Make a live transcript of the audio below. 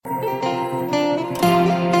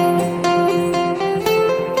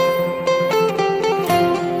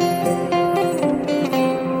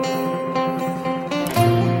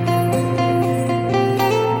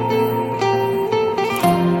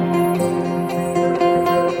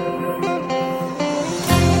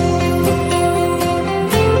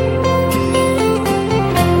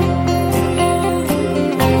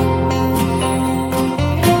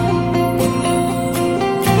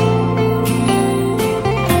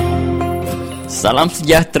Salam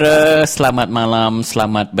sejahtera, selamat malam,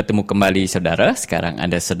 selamat bertemu kembali saudara. Sekarang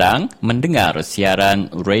anda sedang mendengar siaran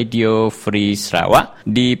Radio Free Sarawak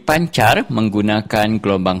dipancar menggunakan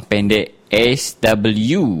gelombang pendek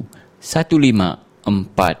SW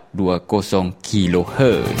 15420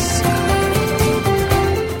 kHz.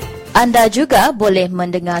 Anda juga boleh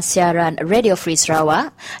mendengar siaran Radio Free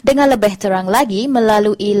Sarawak dengan lebih terang lagi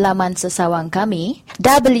melalui laman sesawang kami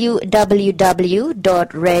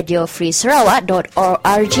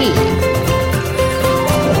www.radiofreesarawak.org.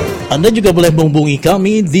 Anda juga boleh menghubungi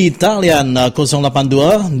kami di talian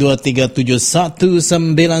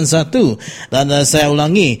 082-237191 dan saya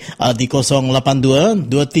ulangi di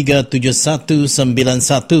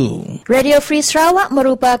 082-237191. Radio Free Sarawak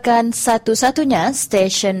merupakan satu-satunya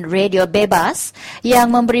stesen radio bebas yang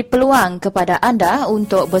memberi peluang kepada anda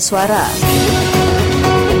untuk bersuara.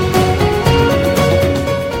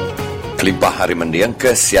 Kelimpah hari mendiang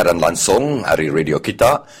ke siaran langsung hari radio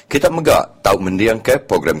kita megak tahu mendiang ke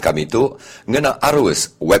program kami itu ngena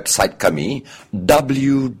arus website kami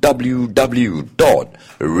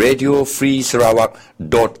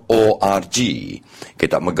www.radiofreesarawak.org.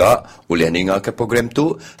 Kita megak boleh dengar ke program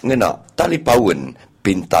tu ngena tali paun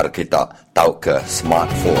pintar kita tahu ke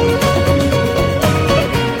smartphone.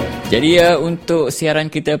 Jadi untuk siaran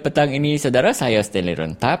kita petang ini, saudara, saya Stanley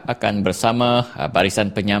Rentap akan bersama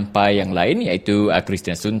barisan penyampai yang lain iaitu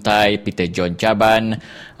Christian Suntai, Peter John Jaban,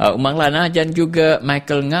 Umang Lana dan juga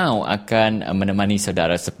Michael Ngau akan menemani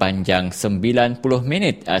saudara sepanjang 90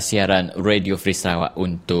 minit siaran Radio Free Sarawak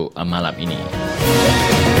untuk malam ini.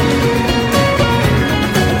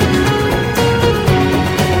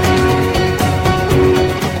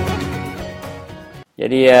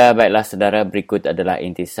 Jadi baiklah saudara, berikut adalah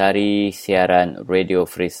intisari siaran Radio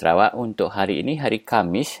Free Sarawak untuk hari ini, hari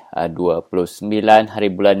Khamis 29 hari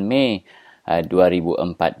bulan Mei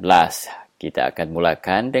 2014. Kita akan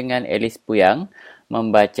mulakan dengan Alice Puyang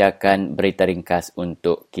membacakan berita ringkas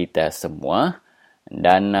untuk kita semua.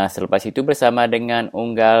 Dan selepas itu bersama dengan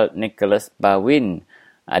Unggal Nicholas Bawin,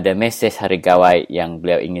 ada mesej hari Gawai yang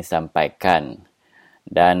beliau ingin sampaikan.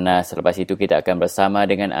 Dan selepas itu kita akan bersama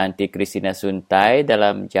dengan Aunty Christina Suntai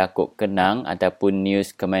dalam Jakuk Kenang ataupun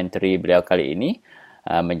news commentary beliau kali ini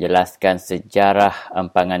menjelaskan sejarah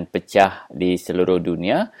empangan pecah di seluruh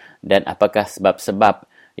dunia dan apakah sebab-sebab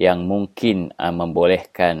yang mungkin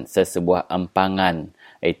membolehkan sesebuah empangan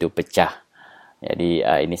itu pecah. Jadi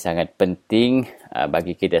ini sangat penting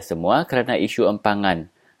bagi kita semua kerana isu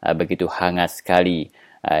empangan begitu hangat sekali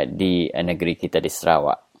di negeri kita di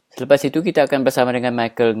Sarawak. Selepas itu kita akan bersama dengan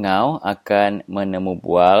Michael Ngau akan menemu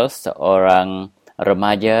bual seorang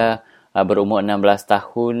remaja berumur 16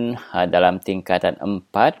 tahun dalam tingkatan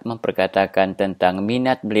 4 memperkatakan tentang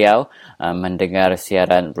minat beliau mendengar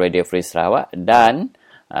siaran Radio Free Sarawak dan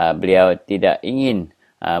beliau tidak ingin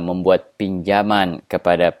membuat pinjaman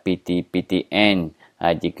kepada PT-PTN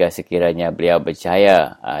jika sekiranya beliau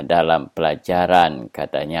berjaya dalam pelajaran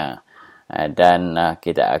katanya. Dan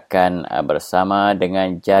kita akan bersama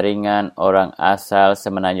dengan jaringan orang asal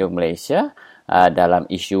Semenanjung Malaysia dalam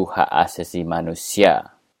isu hak asasi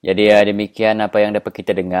manusia. Jadi demikian apa yang dapat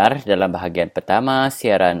kita dengar dalam bahagian pertama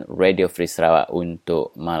siaran Radio Free Sarawak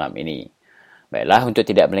untuk malam ini. Baiklah, untuk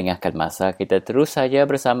tidak melengahkan masa, kita terus saja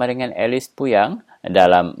bersama dengan Alice Puyang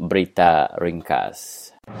dalam berita ringkas.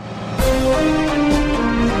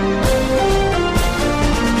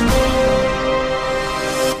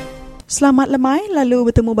 Selamat lemai,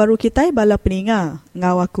 lalu bertemu baru kita bala peninga.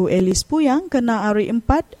 Ngau aku Alice Puyang kena hari 4,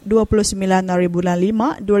 29 hari bulan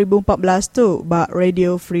 5, 2014 tu, bak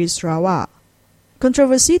Radio Free Sarawak.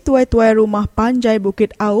 Kontroversi tuai-tuai rumah Panjai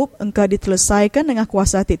Bukit Aup engkau ditelesaikan dengan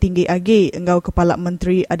kuasa tinggi agi. Engkau Kepala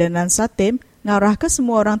Menteri Adnan Satem ngarah ke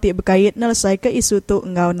semua orang tik berkait nelesaikan isu tu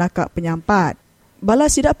engkau nakak penyampat. Bala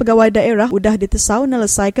sidak pegawai daerah udah ditesau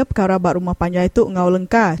nelesaikan perkara bak rumah Panjai tu ngau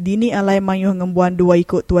lengkah. Dini alai mayuh ngembuan dua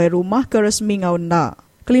ikut tuai rumah ke resmi ngau ndak.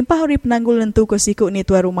 Kelimpah hari penanggul nentu ke sikut ni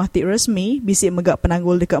tuai rumah tik resmi, bisik megak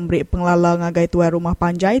penanggul dekat memberi pengelala ngagai tuai rumah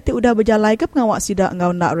Panjai tik udah berjalai ke pengawak sidak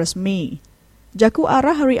ngau ndak resmi. Jaku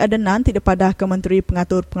arah hari Adenan tidak padah ke Menteri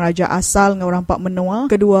Pengatur Pengraja Asal ngau rampak menua.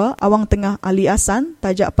 Kedua, Awang Tengah Ali Asan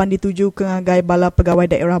tajak pan dituju ke ngagai bala pegawai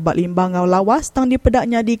daerah Bak Limbang ngau lawas tang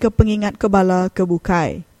dipedaknya di ke pengingat ke bala ke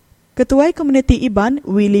Bukai. Ketuai Komuniti Iban,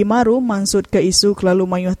 Willy Maru mansut ke isu kelalu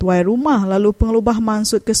mayuh tuai rumah lalu pengelubah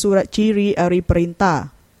mansut ke surat ciri ari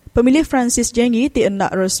perintah. Pemilih Francis Jengi ti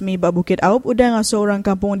endak resmi bak Bukit Aup udah ngasuh orang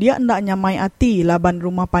kampung dia endak nyamai ati laban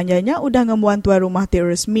rumah panjainya udah ngembuan tuai rumah ti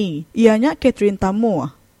resmi. Ianya Catherine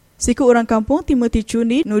Tamu. Siku orang kampung Timothy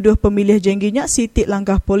Cuni nuduh pemilih Jenginya sitik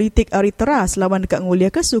langkah politik ari teras lawan dekat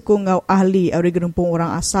ngulia ke suku ngau ahli ari gerumpung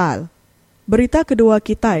orang asal. Berita kedua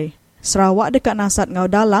kita, Sarawak dekat nasat ngau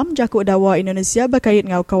dalam jakuk dawa Indonesia berkait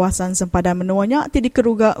ngau kawasan sempadan menuanya tidak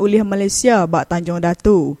keruga oleh Malaysia bak Tanjung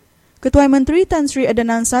Datu. Ketua Menteri Tan Sri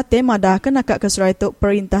Adenan Sate madah kenakak keseraituk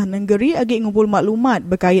perintah negeri agi ngumpul maklumat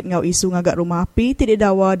berkait ngau isu ngagak rumah api tidak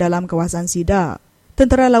dawa dalam kawasan Sida.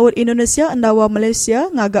 Tentera Laut Indonesia endawa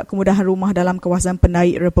Malaysia ngagak kemudahan rumah dalam kawasan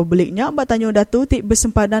pendaik Republiknya bak Tanjung Datu tik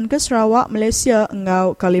bersempadan ke Sarawak, Malaysia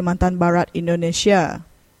ngau Kalimantan Barat, Indonesia.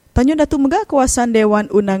 Tanjung Datu megah kawasan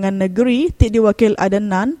Dewan Undangan Negeri tik diwakil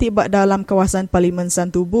Adenan tibak dalam kawasan Parlimen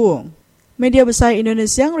Santubong. Media besar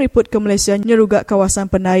Indonesia ngeriput ke Malaysia nyerugak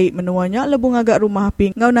kawasan pendaik menuanya lebung agak rumah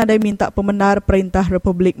api ngau nadai minta pembenar perintah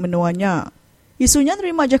Republik menuanya. Isunya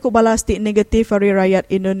nerima jakuk balas tik negatif dari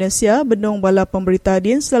rakyat Indonesia benung bala pemberita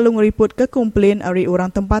din selalu ngeriput ke komplain dari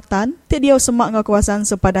orang tempatan tik diau semak ngau kawasan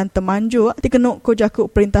sepadan Temanjur dikenuk ko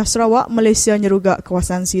jakuk perintah Sarawak Malaysia nyerugak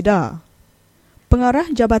kawasan Sida. Pengarah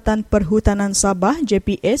Jabatan Perhutanan Sabah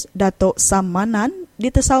JPS Datuk Sam Manan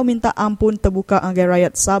ditesau minta ampun terbuka anggai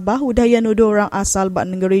rakyat Sabah udaya nuduh orang asal bak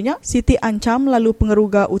negerinya siti ancam lalu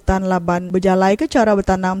pengeruga hutan laban berjalai ke cara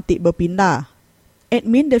bertanam tik berpindah.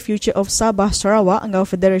 Admin The Future of Sabah Sarawak angau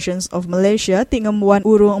Federations of Malaysia tik ngembuan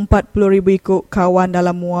urung 40,000 ikut kawan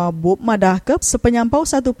dalam mua bub madah ke sepenyampau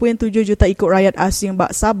 1.7 juta ikut rakyat asing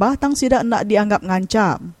bak Sabah tang sidak nak dianggap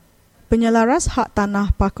ngancam. Penyelaras hak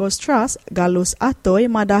tanah Pakos Trust Galus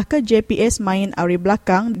Atoy madah ke JPS main hari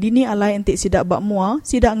belakang dini alai entik sidak bak mua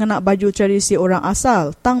sidak ngenak baju tradisi orang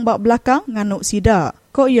asal tang bak belakang nganuk sidak.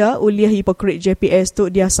 Ko ia uliah hipokrit JPS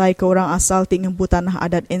tu diasai ke orang asal tik ngempu tanah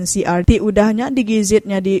adat NCR tik udahnya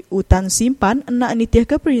digizitnya di hutan simpan enak nitiah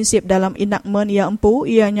ke prinsip dalam enakmen ia empu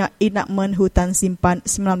ianya enakmen hutan simpan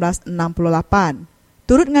 1968.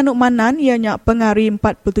 Turut nganuk Manan, ianya pengari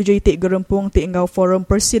 47 itik gerempung tik engkau Forum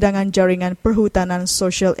Persidangan Jaringan Perhutanan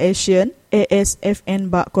Social Asian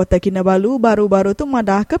ASFN bak Kota Kinabalu baru-baru tu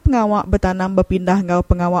madah ke pengawak bertanam berpindah engkau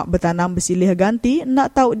pengawak bertanam bersilih ganti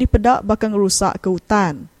nak tahu dipedak bakal ngerusak ke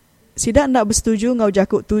hutan. Sidak nak bersetuju engkau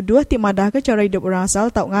jakuk tuduh tik madah ke cara hidup orang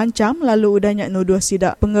asal tahu ngancam lalu udahnya nuduh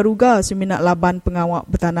sidak pengeruga seminat laban pengawak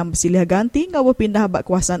bertanam bersilih ganti engkau berpindah bak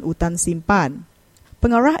kawasan hutan simpan.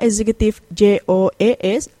 Pengarah Eksekutif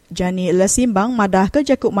JOAS, Jani Lesimbang, madah ke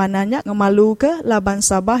jakuk mananya ngemalu ke laban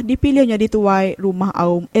Sabah dipilihnya dituai rumah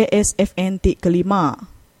aum ASFN tik kelima.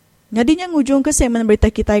 Nyadinya ngujung ke segmen berita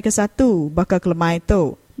kita ke-1, bakal kelemah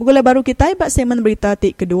itu. Begula baru kita bak segmen berita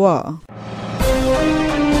tik kedua. Bukan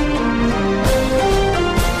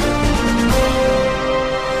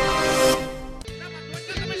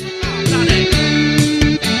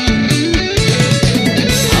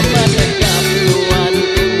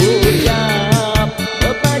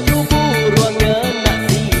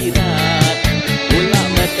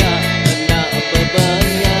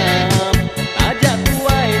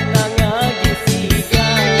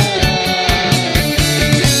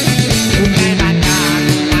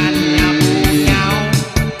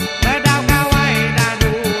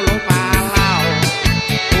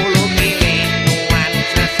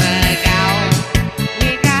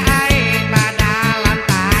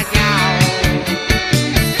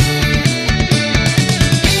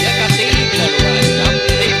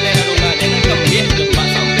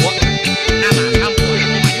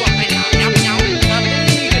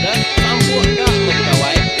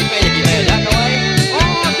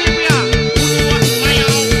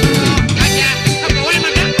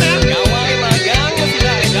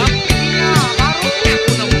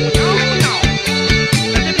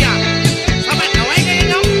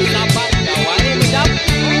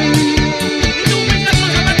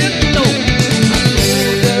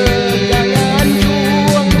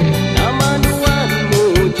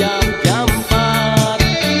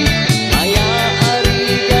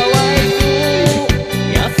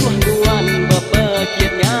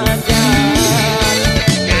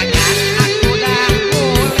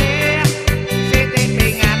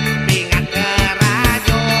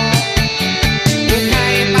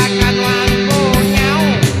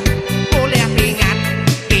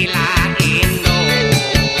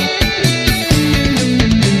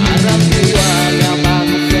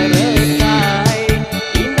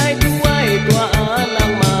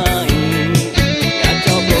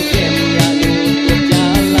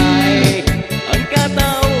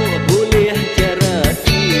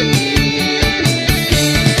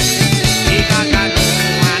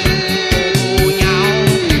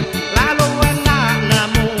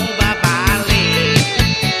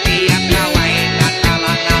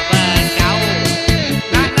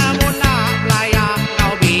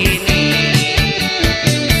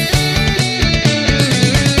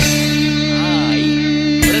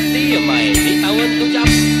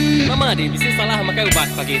di mesti salah makan ubat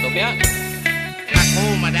pagi tu ya.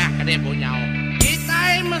 Aku madah kade punyau.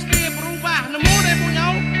 Kita mesti berubah nemu de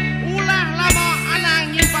punyau. Ulah lama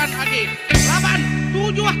anang nyimpan lagi. Laban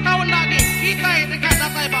 7 tahun lagi kita dekat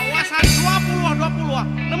datai bawasan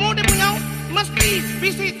 20 nemu de punyau mesti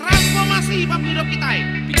bisa transformasi bab hidup kita.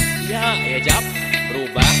 Ya, Jap.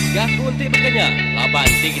 Berubah gak kunti berkenya. Laban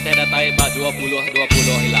ti kita datai ba 20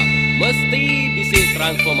 hilang. Mesti bisa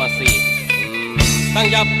transformasi. Tang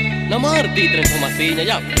Jap, nama arti transformasinya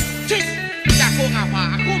Jap. Cik, aku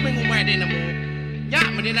ngapa? Aku mengumai dia nemu. Ya,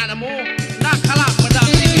 menina nemu. Nak kalah mendak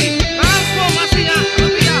tinggi. Transformasinya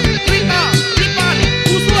rupiah, cerita, lipan,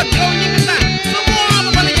 usut, kau nyeketan. Semua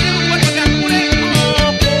berbalik jadi rubuan bagi aku ni.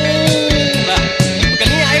 Bah, bukan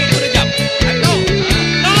ni air tu Jap. Ayo,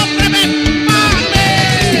 no krebet,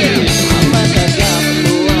 pamit. Amat saja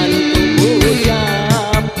peluan tubuh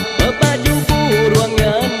Jap. Baju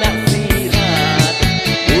buruangnya nak sirat.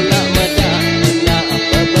 Pula mata nak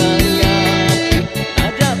pebanyak.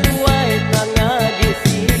 Ada tuai tangan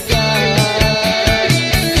disikat.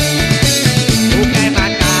 Bukai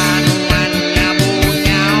makan wannya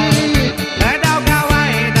bunyau. Ledau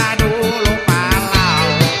gawai dah dulu palau.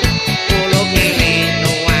 Puluh kili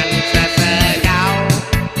nuan sesejau.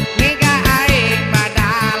 Niga air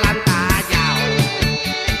badalan tajau.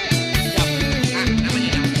 Jap. Namanya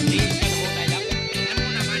dah. Ni kan nemu tak Jap. Nemu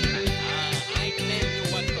namanya. I claim you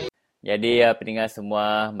want to. Jadi pendengar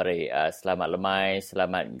semua, mari selamat lemai,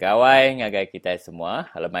 selamat gawai ngagai kita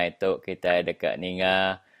semua. Lemai tu kita dekat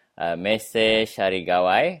ninga mesej hari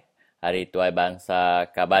gawai, hari tuai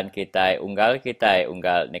bangsa kaban kita, unggal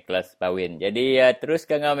Nicholas Bawin. Jadi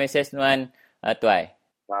teruskan ngau mesej nuan tuai.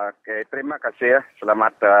 Okey, terima kasih.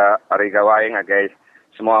 Selamat hari gawai ngagai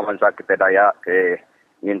semua bangsa kita Dayak ke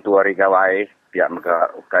ngintu hari gawai pihak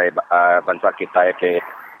mereka ukai bangsa kita ke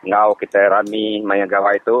ngau kita rami maya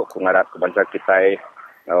gawai tu kungarap ke bangsa kita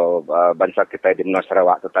bangsa kita di Menua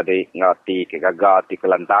Sarawak tu tadi ngati ke gagal ti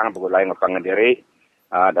kelantang begulai ngapang diri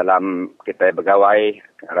dalam kita bergawai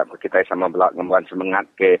harap kita sama belak ngembuan semangat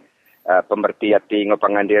ke pemberti hati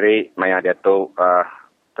ngapangan diri maya dia tu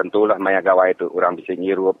tentulah maya gawai tu orang bisa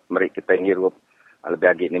ngirup meri kita ngirup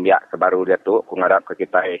lebih lagi ni biak kebaru dia tu kungarap ke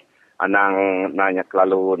kita anang nanya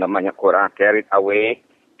lalu namanya kurang carried away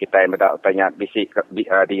kita mendak tanya bisi di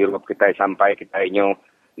Europe kita sampai kita inyo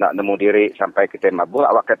nak nemu diri sampai kita mabuk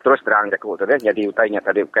awak terus terang jaku tu jadi utainya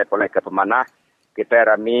tadi ukai oleh ke pemanah kita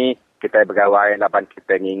rami kita bergawai laban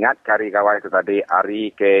kita ingat kari gawai itu tadi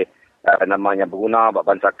hari ke namanya berguna bak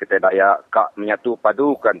bangsa kita Dayak kak menyatu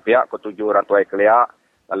padukan pihak ketujuh orang tuai kelia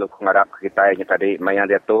lalu ngarap kita nya tadi maya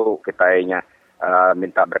dia tu kita nya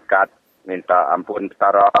minta berkat minta ampun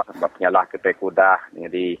setara bab nyalah kita kudah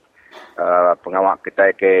jadi pengawak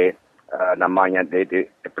kita ke namanya di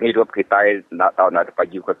penghidup kita nak tahu nak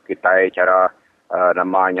pagi ke kita cara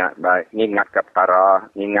namanya ingat ke perkara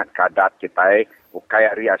ingat kadat kita ukai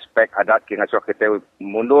hari aspek adat ke ngasuh kita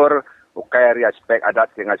mundur ukai hari aspek adat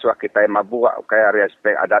ke ngasuh kita mabuk ukai hari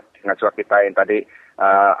aspek adat ke ngasuh kita yang tadi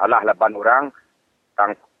alah laban orang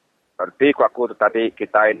tang seperti aku tu tadi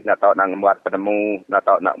kita nak tahu nak membuat penemu nak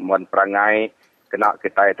tahu nak membuat perangai kena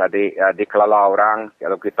kita tadi dikelala orang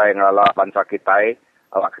kalau kita yang ngelala bangsa kita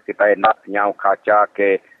awak kita nak nyau kaca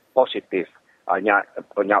ke positif hanya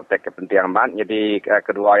punya kepentingan man jadi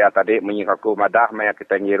kedua ya tadi menyihaku madah maya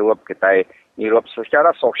kita ngirup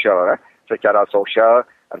secara sosial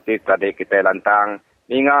arti tadi kita lantang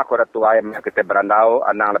ninga kora tuai maya kita berandau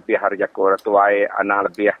anang lebih harja kora tuai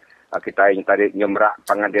anang lebih kita yang tadi nyumrak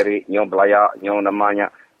pangandiri nyum belaya nyum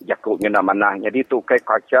namanya jakuk nyuna manah jadi tu kai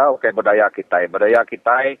kaca kai budaya kita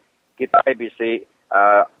bisa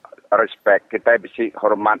respect kita bisa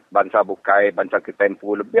hormat bangsa bukai bangsa kita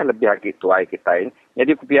empu lebih lagi tuai kita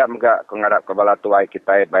jadi pihak megak kungarap ke bala tuai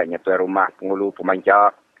kita baiknya tuai rumah pengulu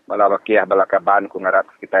pemanca bala wakiah bala kaban kungarap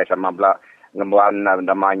kita sama bala ngembuan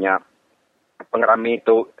namanya pengerami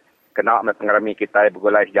tu kena pengerami kita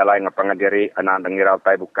begulai sejalan ngapangan diri anak dengirau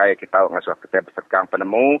tai bukai kita ngasuh kita bersekang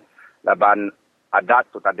penemu laban adat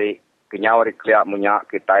tu tadi kenyawari kliak munya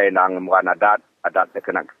kita nang ngembuan adat dia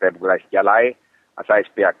kena kita bergulai sejalai asai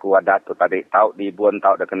sepiaku adat tu tadi tahu di buan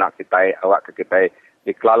tahu dia kena kita awak ke kita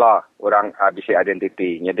dikelala orang bisi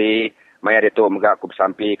identiti jadi maya dia tu megak aku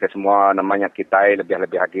bersampi ke semua namanya kita lebih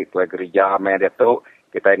lagi tuai gereja maya dia tu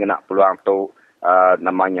kita kena peluang tu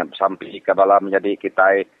namanya bersampi ke bala menjadi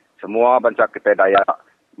kita semua bangsa kita Dayak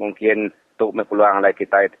mungkin tu peluang lai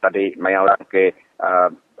kita tadi maya orang ke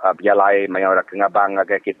bialai maya orang kengabang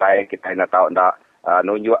ngagai kita nak tahu ndak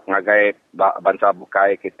nunjuk ngagai bangsa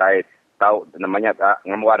bukai kita tahu namanya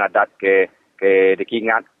ngembuan adat ke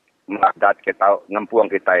dikingat adat ke tahu ngempuang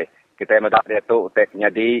kita mendak dia tu tek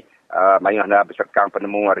jadi mayuh na berserkang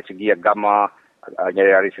penemu dari segi agama,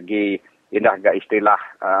 dari segi indah gak istilah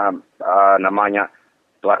namanya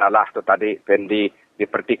Tuhan Allah tu tadi pendi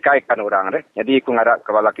dipertikaikan orang deh. Jadi aku ngarap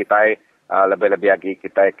kepala kita lebih-lebih lagi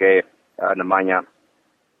kita ke namanya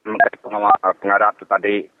pengarap tu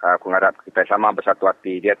tadi aku ngarap kita sama bersatu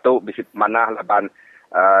hati. Dia tu bisa mana laban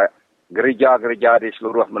gereja-gereja di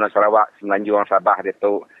seluruh Menua Sarawak, Semenanjung Sabah dia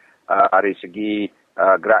tu dari segi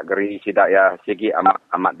gerak-geri sidaya segi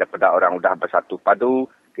amat daripada orang udah bersatu padu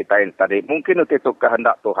kita yang tadi mungkin itu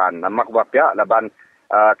kehendak Tuhan nama buah pihak laban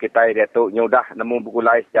kita dia tu nyudah nemu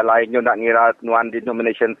begulai sejalan nyudah ngira nuan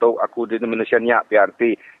denomination tu aku denominationnya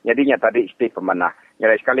PRT jadinya tadi isti pemanah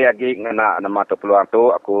jadi sekali lagi ngena nama tu peluang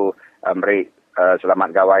tu aku beri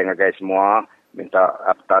selamat gawai ngagai semua minta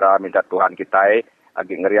aptara minta Tuhan kita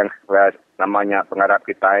agi ngeriang namanya pengarap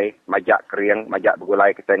kita majak keriang majak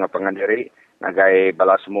begulai kita ngapangan diri ngagai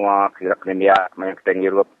bala semua kira kenia yang kita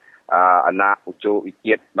ngirup anak ucu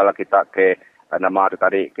ikit bala kita ke nama tu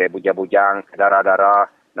tadi ke bujang-bujang ke darah-darah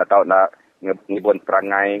nak tahu nak ngibun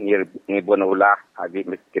perangai ngibun ulah agi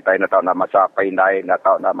kita nak tahu nak masa paindai nak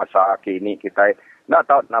tahu nak masa kini kita nak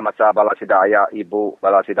tahu nak masa bala sida ayah ibu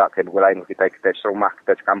bala sida ke begulai kita serumah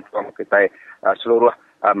kita sekampung kita seluruh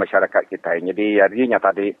masyarakat kita. Jadi artinya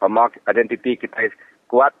tadi pemak identiti kita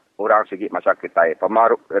kuat orang segi masa kita.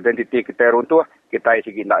 Pemaruk identiti kita runtuh, kita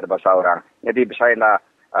segi tak ada bahasa orang. Jadi besarlah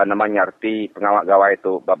namanya arti pengawal gawai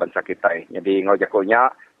itu bangsa kita. Jadi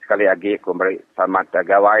ngojakunya sekali lagi aku beri selamat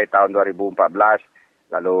gawai tahun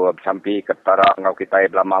 2014. Lalu sampai ketara ngau kita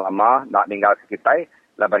lama-lama nak tinggal ke kita.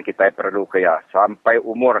 Laban kita perlu kaya sampai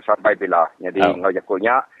umur sampai bila. Jadi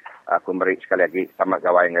ngojakunya aku beri sekali lagi selamat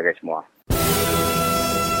gawai ngagai semua.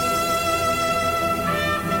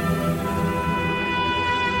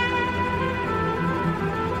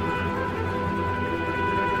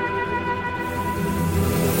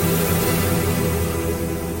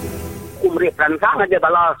 Rancang aja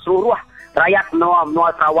bala seluruh rakyat Menua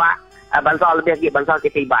Sarawak bangsa lebih lagi bangsa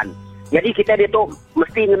kita Iban. Jadi kita dia tu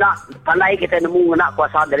mesti nak pandai kita nemu nak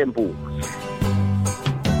kuasa dari empu.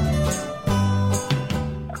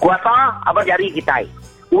 Kuasa apa jari kita.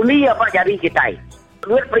 Uli apa jari kita.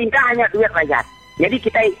 Duit perintah hanya duit rakyat. Jadi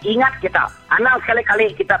kita ingat kita. Anak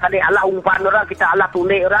sekali-kali kita tadi Allah umpan orang, kita Allah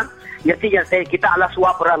tunai orang. Jadi kita Allah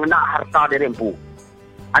suap orang nak harta dari empu.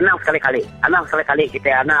 Anak sekali-kali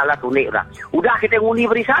kita anak Allah tunai orang. Udah kita ngundi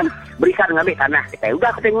berisan ngambil tanah kita. Udah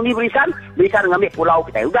kita ngundi berisan ngambil pulau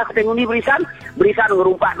kita. Udah kita ngundi berisan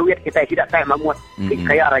ngerumpak duit kita. Tidak saya mamut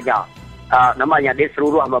kaya raja. Namanya di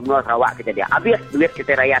seluruh Menua Sarawak kita dia. Habis duit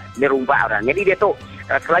kita rakyat dirumpak orang. Jadi dia tu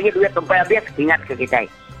selagi duit sampai habis ingat ke kita.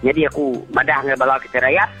 Jadi aku madah dengan bala kita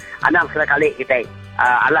rakyat. Anak sekali-kali kita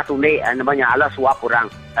Allah tunai namanya Allah suap orang.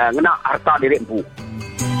 Ngena harta diri empu.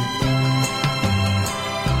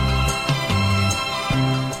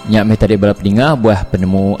 Nyak me tadi bala pendengar buah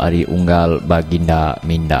penemu Ari Unggal Baginda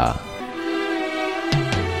Minda.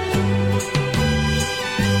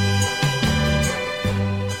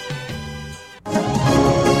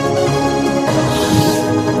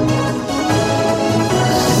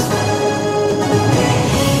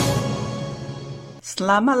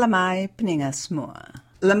 Selamat lemai pendengar semua.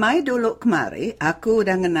 Lemai dulu kemari, aku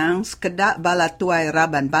dah ngenang sekedak bala tuai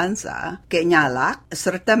Raban Bangsa ke nyalak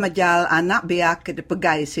serta majal anak biak ke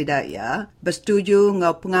depegai sidaya bersetuju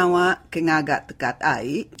ngau pengawak ke ngagak tekat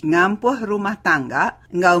ai, ngampuh rumah tangga,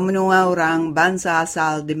 ngau menua orang bangsa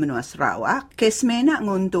asal di Menua Sarawak, ke semenak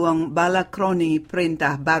nguntung bala kroni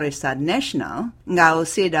Perintah Barisan Nasional, ngau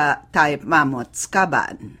sida Taib Mahmud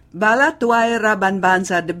Skaban. Bala tuai Raban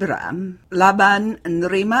Bangsa de Bram, laban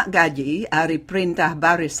nerima gaji dari Perintah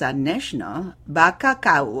Barisan Nasional, baka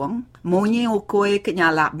kawung, munyi ukui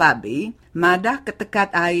kenyalak babi, madah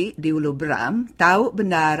ketekat ai di Ulu Bram, tahu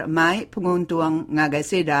benar mai penguntung ngagai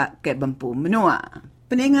seda ke Bempu Menua.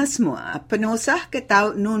 Pendengar semua, penusah ke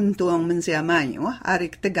tahu nuntung mensia mayu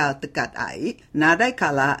hari ketegal tekat ai, nadai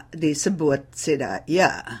kala disebut seda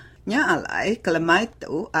ya. Nya alai, kelemai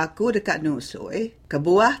tu aku dekat nusui,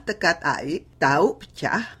 kebuah tekat ai, tahu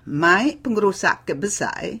pecah, mai pengerusak ke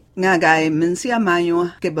besai, ngagai mensia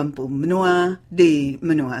mayu ke Bempu Menua di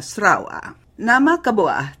Menua Sarawak. Nama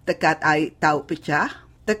kebuah tekat ai tahu pecah,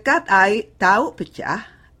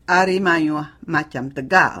 ari mayu macam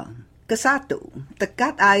Tegal. Kesatu,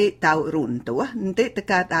 tekat ai tahu runtuh, nanti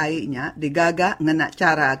tekat ainya digagak ngenak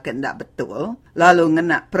cara kendak betul, lalu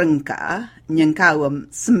ngenak perengka,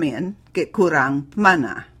 nyengkawam semen ke kurang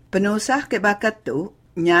pemanah. Penusah ke bakat tu,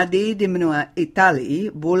 nyadi di Menua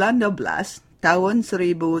Itali bulan 12 tahun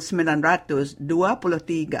 1923,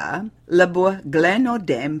 lebuh Gleno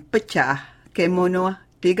Dam pecah ke Menua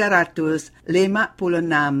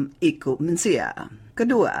ikut mensia.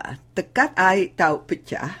 Kedua, tekad air tau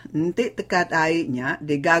pecah, nanti tekad airnya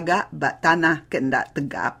digagak bak tanah ke ndak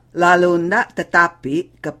tegap, lalu ndak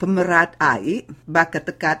tetapi ke pemerat air, baka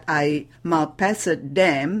tekad air Malpasset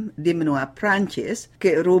Dam di benua Perancis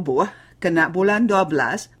ke rubuh kena bulan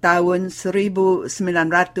 12 tahun 1959,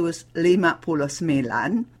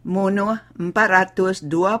 munuh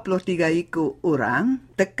 423 ikut orang.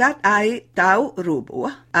 Tekad air tau rubuh,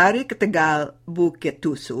 hari ketegal Bukit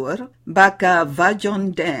Tusur, baka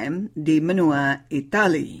Vajon Dam di benua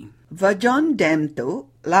Itali. Vajon Dam tu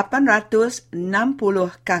 860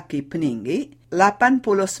 kaki peninggi,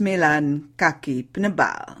 89 kaki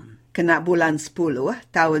penebal. Kena bulan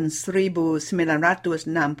 10 tahun 1963,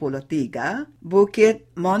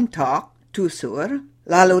 Bukit Montauk, Tusur,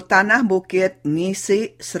 lalu tanah bukit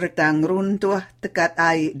ngisi serta ngeruntuh tekad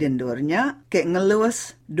air dendurnya ke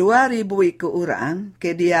ngelus 2,000 ikut orang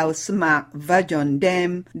ke diau semak Vajon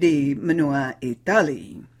Dam di benua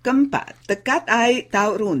Itali. Keempat, tekad air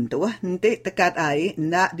tau runtuh, nanti tekad air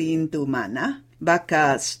ndak diintu mana,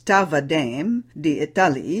 baka Stava Dam di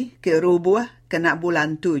Itali ke rubuh kena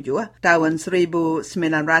bulan 7 tahun 1985,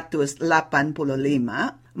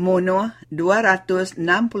 munuh 268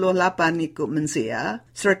 ikut mensia,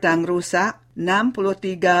 serta ngerusak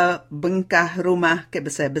 63 bengkah rumah ke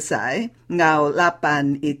besar-besar, ngau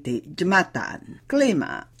 8 itik jematan.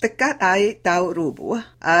 Kelima, tekad air tau rubuh,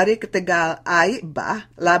 hari ketegal air bah,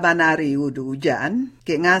 laban hari udu hujan,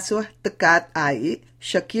 ke ngasuh tekad air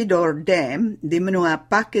Shakidor Dam di benua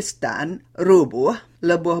Pakistan rubuh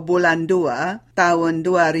lebuh bulan 2 tahun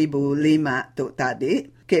 2005 tu tadi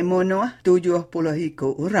ke munuh 70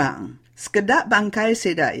 ikut orang. Sekedap bangkai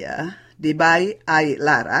sedaya dibai air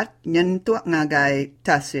larat nyentuh ngagai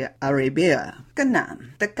Tasik Arabia.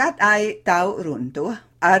 Keenam, tekad air tau runtuh,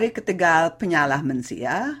 hari ketegal penyalah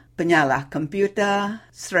mensia, penyalah komputer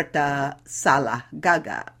serta salah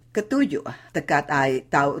gagak. Ketujuh, tekad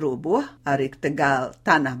air tau rubuh, hari ketegal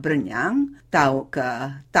tanah berenyang, tau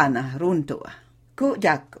ke tanah runtuh. Ku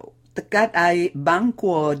jaku, tekad air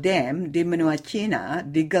Bangkuo Dam di benua China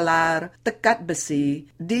digelar tekad besi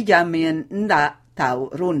dijamin ndak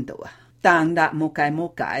tau runtuh. Tang ndak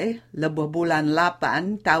mukai-mukai, lebuh bulan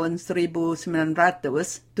 8 tahun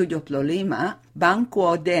 1975,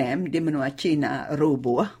 Bangkuo Dam di benua China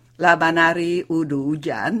rubuh. Laban hari udu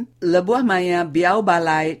hujan, lebuh maya biau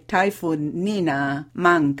balai Typhoon Nina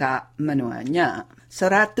mangka menuanya.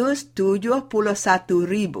 171,000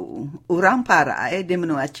 orang parai di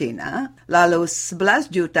benua China, lalu 11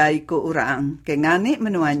 juta ikut orang ke ngani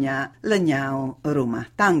menuanya lenyau rumah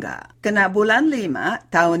tangga. Kena bulan 5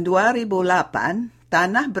 tahun 2008,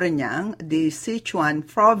 tanah berenyang di Sichuan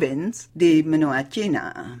Province di benua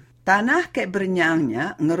China. Tanah ke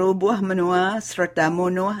berenyangnya ngerubuh menua serta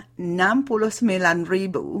munuh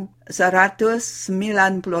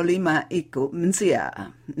 69,195 ikut mensia.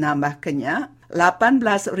 Nambahkannya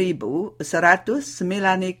 18,109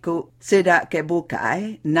 ikut sedak ke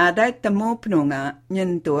bukai nadai temu penunga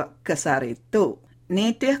nyentuh kesar itu.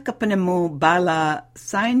 Nitih ke penemu bala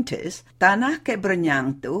saintis, tanah ke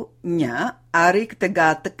berenyang tu nya hari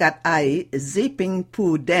ketegal tekad air Zipping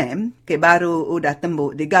Poo Dam ke baru udah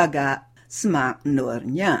tembuk digagak semak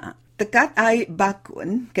nurnya. Tekad air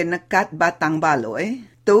bakun ke nekat batang baloi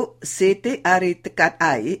tu siti hari tekad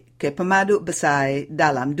air ke pemaduk besar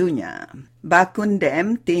dalam dunia. Bakun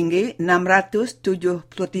Dam tinggi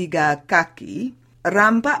 673 kaki.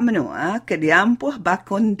 Rampak menua ke diampuh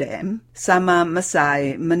Bakun Dam sama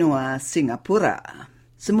mesai menua Singapura.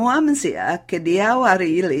 Semua mensia ke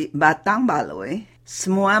diawari li batang baloi,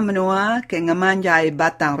 semua menua ke ngemanjai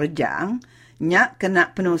batang rejang, nyak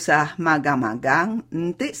kena penusah magang-magang,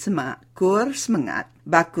 entik semak kur semangat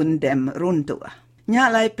Bakun Dam runtuh. Nyak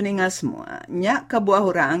lai peningat semua, nyak ke buah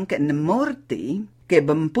orang ke nemurti, ke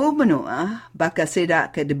bempu menua, baka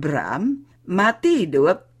sedak ke deberam, mati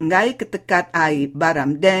hidup ngai ketekat air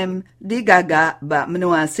Baram Dam digagak bak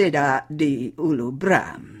menua seda di Ulu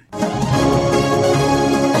Bram.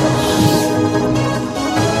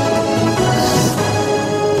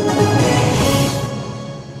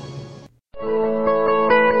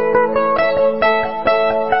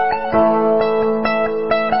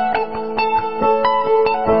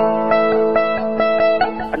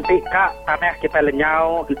 Entika tanah kita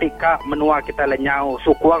lenyau, entika menua kita lenyau,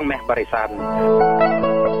 sukuang meh barisan.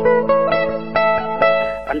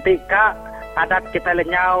 Entika adat kita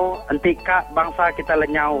lenyau, entika bangsa kita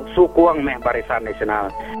lenyau, sukuang meh barisan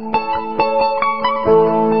nasional.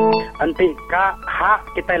 Entika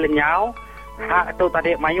hak kita lenyau, hak tu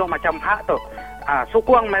tadi mayuh macam hak tu.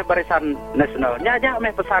 Sukuang may barisan nasional. Nya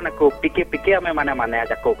may pesan aku pikir-pikir may mana-mana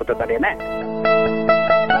aja aku kata tadi nek.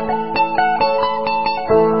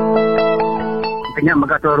 Kanya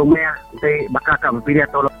magato rumah te bakaka pilih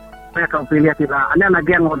tolong. Saya kau pilih tidak. Anda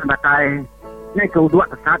lagi yang mau makai. Nek kau dua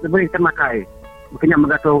saat beri termakai. Kanya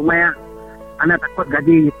magato rumah. Anda takut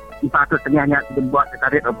gaji 400 setengahnya dibuat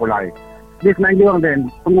setarik pulai. Di Semenanjung dan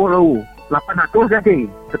pengurus 800 gaji.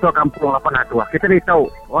 Ketua kampung 800. Kita tahu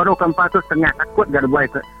orang 400 setengah takut gak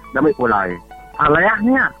buat damai pulai.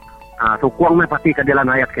 Halayahnya sukuang mai pasti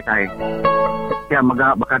keadilan rakyat kita. Ya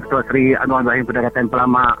maga bakal Ketua Sri Anwar Ibrahim Pendekatan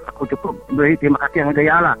Pelama. Aku cukup beri terima kasih yang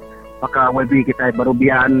gaya lah. Maka WB kita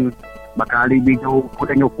berubian. Maka Ali Biju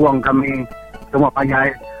kuda nyukuang kami semua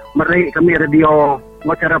payah. Meri kami radio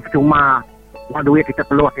cara percuma. Duit kita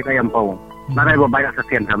peluang kita yang pau. Narai berbayar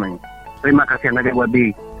sekian kami. Terima kasih yang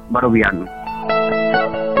WB berubian.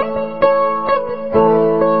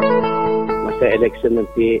 Masa election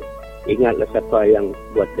nanti ingatlah siapa yang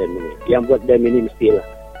buat dam ini. Yang buat dam ini mestilah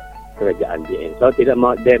kerajaan BN. Kalau tidak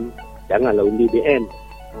mau dam, janganlah undi BN.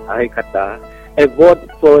 Akhir kata, a vote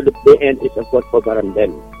for the BN is a vote for barang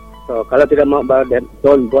dam. So kalau tidak mau barang dam,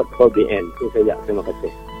 don't vote for BN. Itu saja. Terima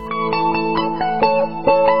kasih.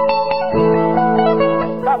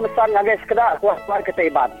 Tak mesan lagi sekedar kuat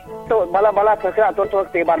ketaiban. Tu bala-bala sekedar tu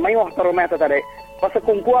ketaiban. Mayuh terumah tu tadi. Pasal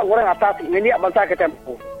kungkuang orang atas ini bangsa kita.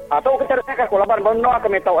 Atau kita rasa kolaban benar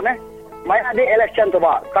kami tahu ne. Mai ada election tu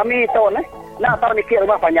ba. Kami tahu ne. Nak tahu ni kira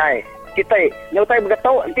rumah panjai. Kita nyutai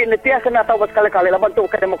beritahu nanti kena tahu berkali-kali laban tu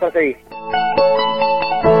ke demokrasi.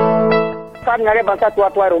 San ngare bangsa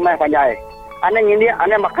tua-tua rumah panjai. Ane ini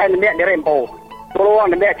ane makan ni dia rempo.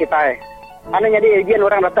 Tolong dia kita. Ane jadi izin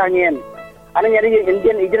orang datangin. Ane jadi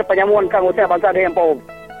izin penyamuan kang usaha bangsa dia rempo.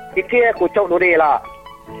 Fikir kucuk duri lah.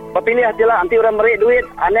 Papilih jelah nanti orang merik duit.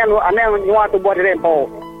 Ane nyua tu buat dia rempo.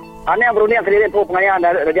 Ane berunding ke dia rempo pengayaan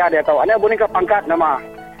raja dia tahu. Ane berunding ke pangkat nama.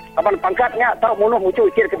 Kapan pangkatnya tahu munuh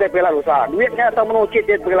muncul ikir kita pela lusa. Duitnya tahu munuh ikir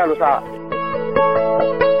dia pela lusa.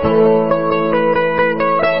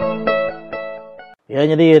 Ya,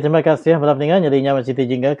 jadi terima kasih bala pendengar. Jadi nyawa Siti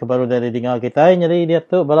Jingga kebaru dari dengar kita. Jadi dia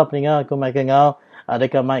tu bala pendengar aku mai kengau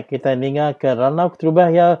adakah mai kita dengar ke ranau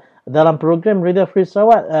keterubah ya dalam program Radio Free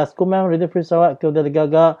Sarawak. Skuman Radio Free Sarawak ke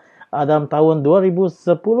digaga dalam tahun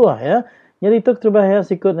 2010 ya. Jadi tu keterubah ya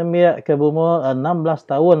sikut nambia ke bumur 16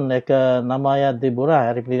 tahun ke nama ya Deborah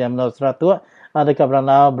hari pilihan menau seratus.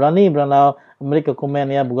 Adakah berani mereka komen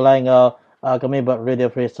ya bergulai ngau kami buat Radio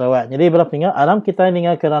Free Sarawak. Jadi bala pendengar alam kita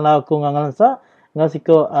dengar ke ranau kungangansa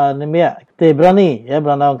ngasiko nambia te berani ya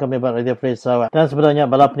berandau kami buat Radio Free Sarawak. Dan sebenarnya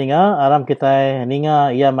bala pendengar aram kita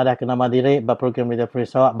ninga ia madah ke nama diri ba program Radio Free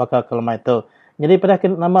Sarawak bakal kelemah itu. Jadi pada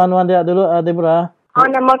nama anuan dia dulu Deborah. Oh,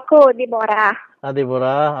 namaku Deborah.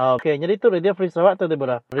 Deborah. Okey, jadi itu Radio Free Sarawak tu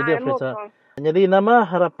Deborah. Radio Free Sarawak. Jadi nama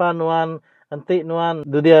harapan nuan nanti nuan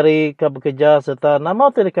dudiari ke bekerja serta nama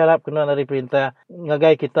tu dikarap ke nuan dari perintah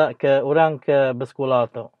ngagai kita ke orang ke bersekolah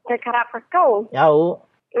tu. Dikarap kau? Yau.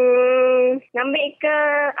 Ngambil ke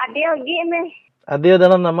Adil lagi ni. Adil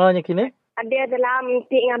dalam namanya kini? Adil dalam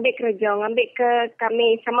ngambil kerja. Ngambil ke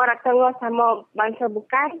kami sama orang tengah sama bangsa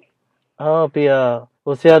bukan. Oh, pia.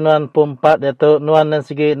 Usia nuan pumpat dia tu nuan dan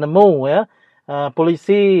segi nemu ya.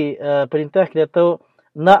 Polisi perintah kita tu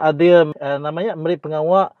nak ada namanya beri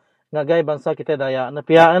pengawal ngagai bangsa kita Dayak. Nak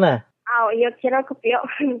pihak mana? Oh, ya kira aku pihak.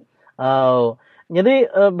 Oh. Jadi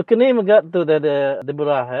begini megat tu dia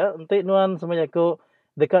Deborah ya. Nanti nuan semuanya aku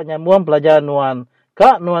dekat nyamuan pelajar nuan.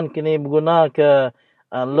 Kak nuan kini berguna ke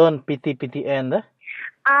loan PTPTN dah?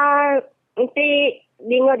 Nanti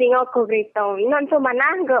dengar aku beritahu. Nuan tu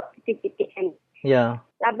mana ke PTPTN? Ya.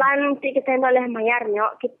 Laban nanti kita nak boleh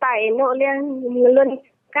mayarnya. Kita nak boleh ngelun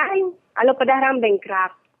kan. Kalau pada orang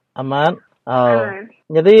bankrupt. Amat? Oh.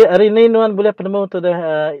 Jadi hari ni nuan boleh penemu tu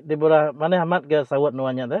dah Deborah. Mana amat ke sawat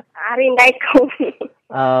nuannya dah? Hari ni aku.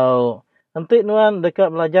 Oh. Nanti nuan dekat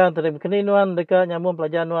belajar tadi kini nuan dekat nyambung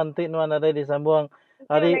pelajar nuan nanti nuan ada di sambung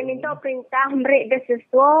hari minta perintah beri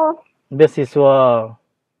beasiswa.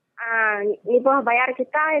 Ni bawah bayar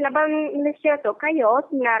kita laban Malaysia tu kayo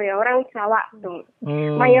sebenarnya orang Sarawak tu.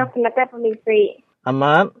 Maya penata pemisi.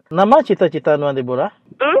 Amat. Nama cita-cita nuan Deborah?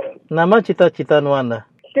 Nama cita-cita nuan dah?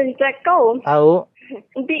 Cita kau? Au.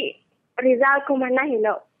 Nanti result ku mana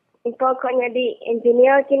hello? Engkau kau jadi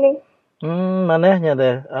engineer kini? Manehnya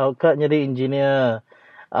deh. Kak jadi engineer.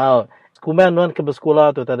 Kuman nuan ke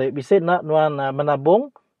bersekolah tu tadi. Bisa nak nuan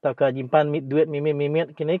menabung. Tak ke jimpan duit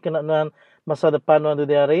mimit kini. Kena nuan masa depan nuan tu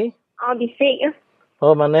di hari. Bisa.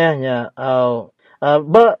 Oh, manehnya.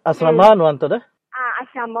 Asrama nuan tu dah?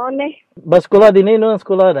 Asrama ni. Bersekolah di ni nuan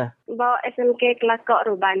sekolah dah? Bawa SMK Kelakok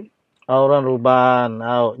Ruban. Orang ruban.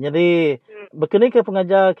 Jadi berkini ke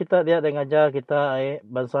pengajar kita dia ngajar kita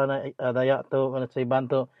bangsa Dayak tu, mana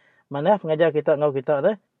Saiban tu. Mana pengajar kita ngau kita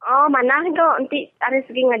tu? Oh, mana tu nanti ada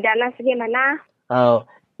segi ngajarna segi mana?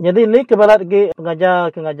 Jadi ni kebalat lagi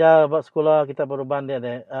pengajar buat sekolah kita beruban dia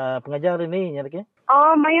deh. Pengajar ini nya lagi.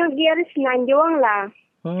 Oh, mayo dia ada Senanjung lah.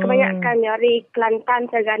 Kebanyakan dari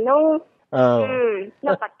Kelantan, Terengganu.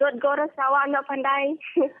 Nak patut gora sawah nak pandai.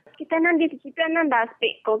 Kita nanti kita nanda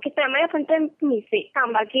speak ko. Kita maya penting misi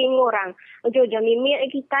kang bagi orang. Ojo mimi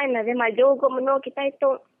kita na de maju ko meno kita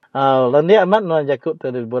itu. Landia amat nuan jakut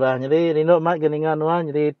tu di Burah. Jadi rino mat geningan nuan.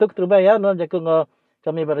 Jadi tuk terubah ya nuan jakut ngo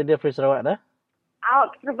kami Radio Free Sarawak dah.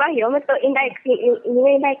 Terubah yo meto indai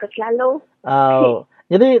ko selalu.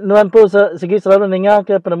 Jadi nuan pun segi selalu dengar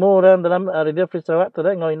ke penemu orang dalam Radio Free Sarawak tu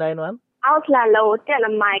dah ngo indai nuan. Selalu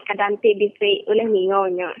tiada mai kadang TV oleh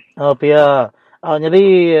ningonya. Pia. Jadi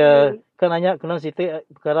kan nanya kena Siti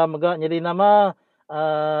perkara megak. Jadi nama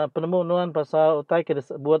penemu nuan pasal utai kita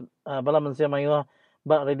buat bala manusia mayu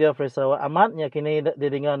bak Radio Free Sarawak amatnya kini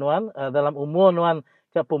didengar nuan dalam umur nuan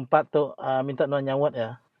ke 4 tu minta nuan nyawat ya.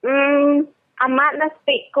 Amat lah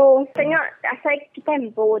speak ko. Tengok asal kita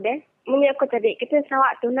empo deh. Mungkin aku tadi kita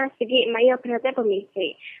sawak tu nak segi maya perhatian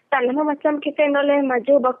pemisi. Tak nama macam kita boleh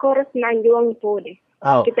maju bakor Senanjung tu deh.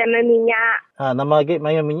 Kita minyak. Nama lagi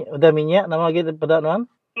maya minyak, udah minyak. Nama lagi pada nuan?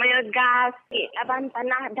 Maya gas. Laban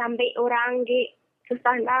tanah dambi orang gi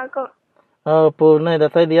susah dah kok. Punai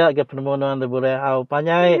datai dia ke penemuan di Bureh.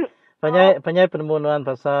 Panjai penemuan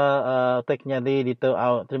pasal teknya di tu.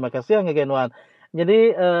 Terima kasih ngage nuan.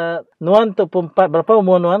 Jadi nuan tu 4 berapa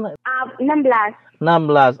umur nuan? 16.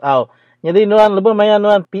 Jadi nuan lebih maya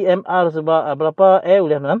nuan PMR sebab berapa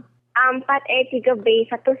uliah nuan? 4A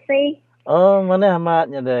 3B 1C. Mana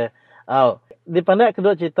amatnya deh. Di pandai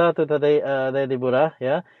kedua cerita tu tadi dari di Burah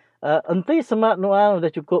ya. Enti semak nuan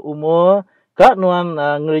udah cukup umur. Kak nuan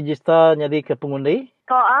ngeregister jadi ke pengundi?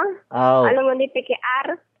 Kalau ngundi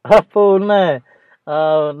PKR. Apa ni?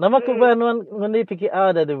 Nama kubah nuan ngundi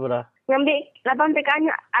PKR dah di Burah. Ngambil lapan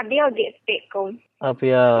PKR-nya ada di spek ko.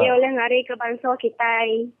 Apa? Dia oleh ngari ke bangsa kita.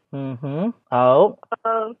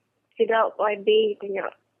 Tidak YB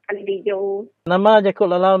punya video. Nama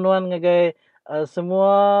jakut lalau nuan ngagai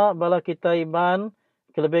semua bala kita iban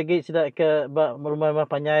kelebih lagi sidak ke rumah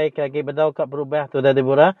panjai ke lagi bedau kat berubah tu dah di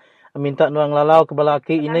Burah. Minta nuan lalau ke bala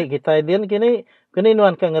ki ini kita din kini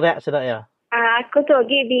nuan kan ngerak sidak ya. Aku tu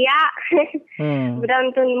pergi biak.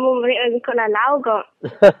 Berang tu memberi ikut lalau kok.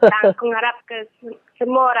 Aku ngarap ke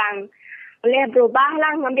semua orang. Boleh berubah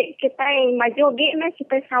lah. Ngambil kita yang maju pergi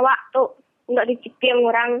kita sawak tu. Untuk dicipin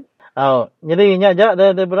orang. Jadi nyajak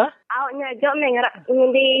dah berah? Nyajak ngarap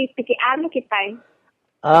di PKR kita.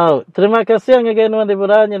 Terima kasih ngage nuan di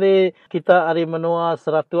Burah. Jadi kita hari menua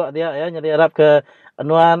seratua dia ya. Jadi harap ke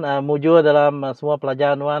nuan mujur dalam semua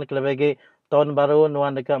pelajaran nuan kelebih lagi tahun baru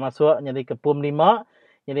nuan dekat masuk jadi ke PUM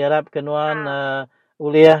 5. Jadi harap ke nuan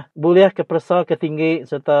uliah ke persa ke tinggi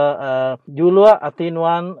serta julua hati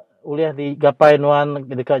nuan uliah digapai nuan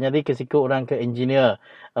dekat jadi ke siku orang ke engineer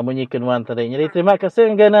bunyi ke nuan tadi. Jadi terima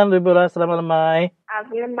kasih ngganan di Burah. Selamat lemai.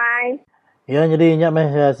 Lemai. Ya jadi nyak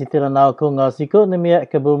meh Siti Ranau ku ngau siku ni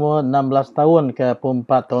miak ke berumur 16 tahun ke PUM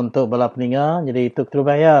 4 tahun untuk bala peninga. Jadi itu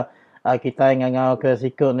terubah ya kita ngau ke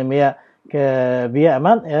siku ni miak ke biak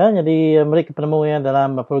amat ya. Jadi mereka penemu ya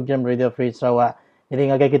dalam program Radio Free Sarawak. Jadi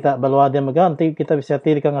ngagai kita berluar dia megang nanti kita bisa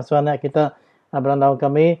hati dekat ngasuh anak kita berandau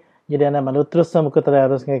kami. Jadi anda malu terus muka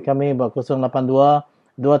terus ngagai kami 082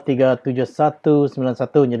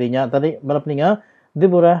 237191. Jadi nyak tadi bala peninga di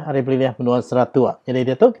Burah hari pilihan penuan seratua. Jadi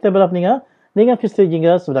dia tu kita bala peninga dengan Kristi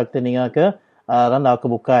jingga sudah kita dengar ke randau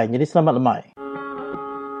kebukai. Jadi selamat lemai.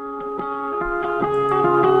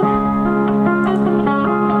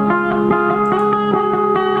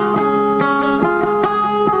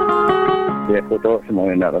 Aku tu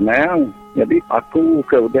semua nak renang. Jadi aku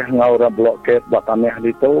ke udah ngau blok ke batamnya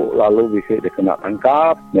itu lalu bisa dikena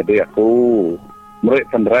tangkap. Jadi aku murid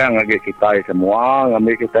penderang lagi kita semua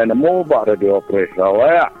ngambil kita nemu bak Radio Free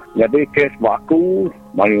Sarawak. Jadi kes baku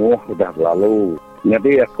mayu sudah berlalu.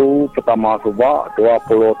 Jadi aku pertama aku bak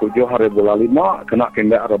 27 hari bulan 5 kena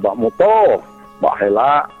kendak rebak motor bak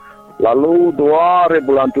helak. Lalu 2 hari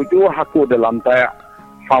bulan 7 aku dalam tak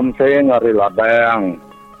sampai ngari ladang.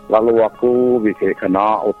 Lalu aku bisa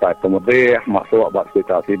kena utai pemedih masuk bak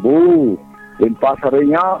sekitar 1000. Limpas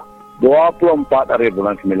harinya 24 hari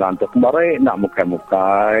bulan 9 tu kemarin nak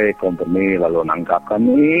mukai-mukai company lalu nangkap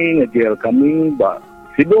kami, ngejel kami bak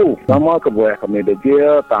Sibu. Nama kebuah kami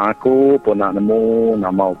dejel, tang aku pun nak nemu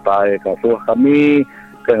nama utai kasuh kami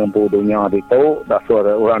ke ngempu dunia itu, dah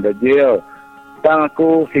suara orang dejel. Tang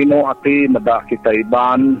aku sino hati medak kita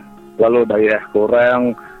iban, lalu daya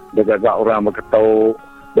korang, degagak orang berketuk,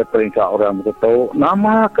 berperingkat orang berketuk,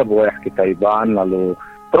 nama kebuah kita iban, lalu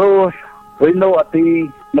terus rindu hati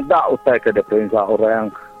medak utai ke peringkat orang,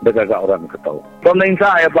 degagak orang berketuk.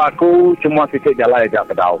 Pemerintah ya aku cuma sikit jalan aja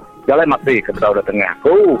kedau. Jalan mati ke kedau dah tengah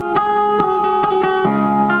aku.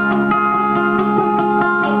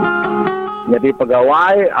 Jadi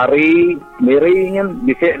pegawai hari miringin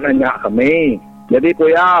bisa nanya kami. Jadi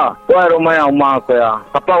kuya, kuya rumah kuya.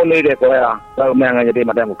 Siapa uni dek kuya? Rumah yang jadi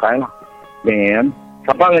macam bukai lah. Bien.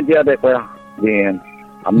 Siapa ngaji dek kuya? Bien.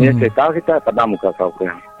 Ambil cerita kita pada muka kau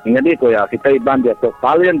kuya. Jadi kuya kita iban dia tu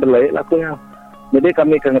kalian belai lah kuya. Jadi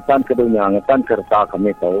kami kengetan ke dunia, ngetan kereta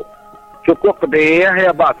kami tahu. Cukup kedai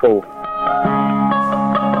ya baku.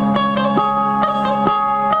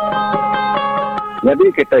 Jadi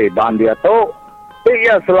kita iban dia tu,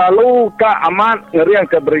 ia selalu ka amat ngeriang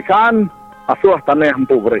keberisan, asuh tanah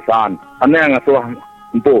empu berisan, tanah yang asuh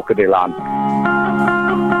empu kedelan.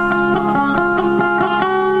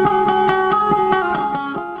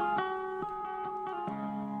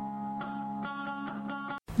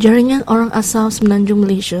 Jaringan orang asal Semenanjung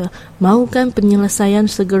Malaysia mahukan penyelesaian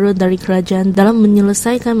segera dari kerajaan dalam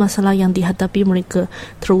menyelesaikan masalah yang dihadapi mereka,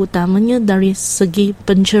 terutamanya dari segi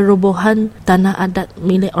pencerobohan tanah adat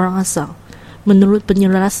milik orang asal. Menurut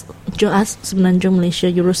penyeras JOAS Semenanjung Malaysia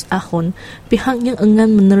Yurus Ahon, pihaknya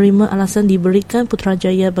enggan menerima alasan diberikan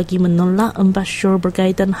Putrajaya bagi menolak 4 syur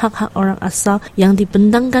berkaitan hak-hak orang asal yang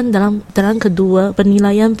dipendangkan dalam terang kedua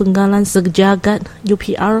penilaian penggalan sejagat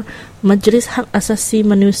UPR Majlis Hak Asasi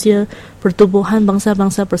Manusia Pertubuhan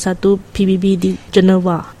Bangsa-Bangsa Bersatu PBB di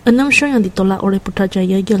Geneva. 6 syur yang ditolak oleh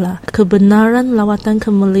Putrajaya ialah kebenaran lawatan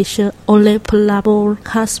ke Malaysia oleh pelapor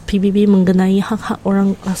khas PBB mengenai hak-hak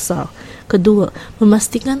orang asal. Kedua,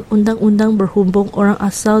 memastikan undang-undang berhubung orang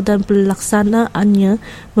asal dan pelaksanaannya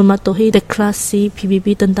mematuhi deklarasi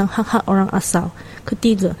PBB tentang hak-hak orang asal.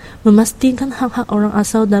 Ketiga, memastikan hak-hak orang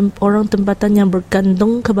asal dan orang tempatan yang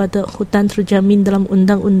bergantung kepada hutan terjamin dalam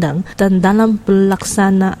undang-undang dan dalam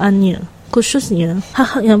pelaksanaannya. Khususnya,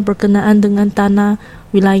 hak-hak yang berkenaan dengan tanah,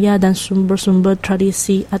 wilayah dan sumber-sumber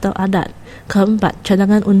tradisi atau adat. Keempat,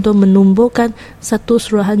 cadangan untuk menumbuhkan satu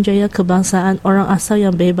suruhanjaya kebangsaan orang asal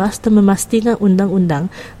yang bebas dan memastikan undang-undang,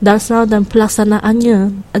 dasar dan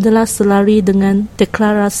pelaksanaannya adalah selari dengan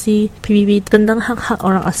deklarasi PBB tentang hak-hak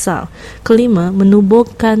orang asal. Kelima,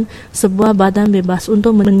 menubuhkan sebuah badan bebas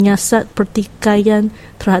untuk menyiasat pertikaian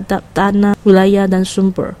terhadap tanah, wilayah dan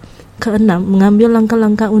sumber. Keenam, mengambil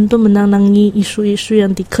langkah-langkah untuk menangani isu-isu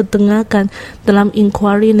yang diketengahkan dalam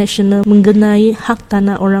inkuari nasional mengenai hak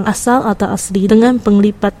tanah orang asal atau asli dengan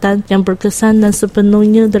penglipatan yang berkesan dan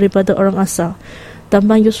sepenuhnya daripada orang asal.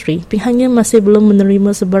 Tambah Yusri, pihaknya masih belum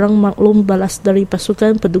menerima sebarang maklum balas dari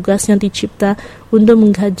pasukan petugas yang dicipta untuk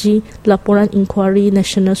mengkaji laporan inkuari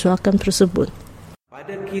nasional suakam tersebut.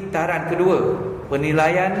 Pada kitaran kedua,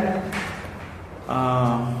 penilaian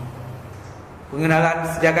pengenalan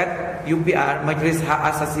sejagat UPR Majlis Hak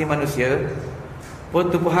Asasi Manusia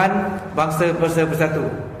Pertubuhan Bangsa Bersatu,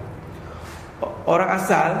 orang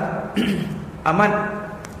asal amat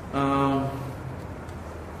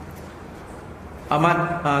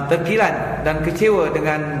terkilan dan kecewa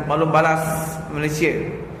dengan maklum balas Malaysia,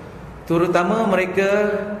 terutama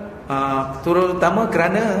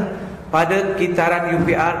kerana pada kitaran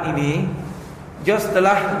UPR ini JOS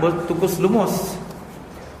telah bertukus lumus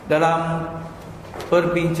dalam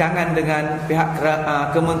perbincangan dengan pihak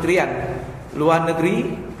Kementerian Luar Negeri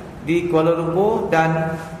di Kuala Lumpur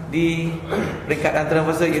dan di peringkat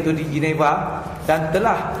antarabangsa iaitu di Geneva, dan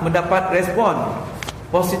telah mendapat respon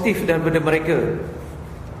positif daripada mereka.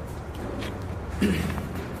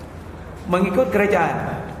 Mengikut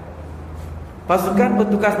kerajaan, pasukan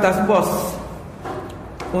bertugas task force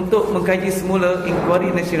untuk mengkaji semula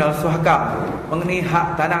inkuari nasional suhakam mengenai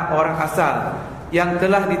hak tanah orang asal yang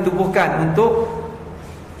telah ditubuhkan untuk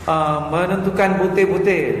menentukan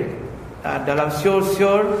butir-butir dalam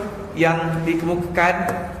syur-syur yang dikemukakan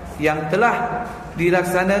yang telah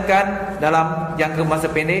dilaksanakan dalam jangka masa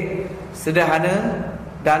pendek, sederhana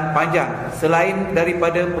dan panjang selain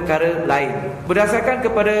daripada perkara lain. Berdasarkan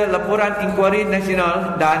kepada laporan inkuari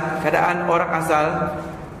nasional dan keadaan orang asal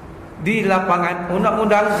di lapangan,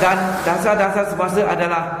 undang-undang dan dasar-dasar semasa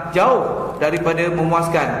adalah jauh daripada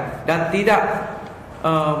memuaskan dan tidak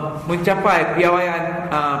mencapai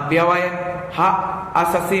piawaian hak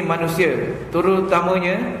asasi manusia,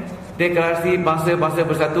 terutamanya deklarasi bangsa-bangsa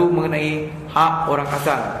bersatu mengenai hak orang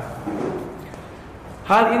asal.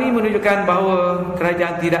 Hal ini menunjukkan bahawa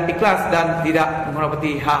kerajaan tidak ikhlas dan tidak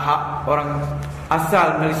menghormati hak-hak orang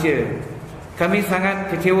asal Malaysia. Kami sangat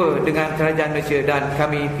kecewa dengan kerajaan Malaysia dan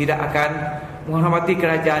kami tidak akan menghormati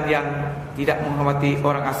kerajaan yang tidak menghormati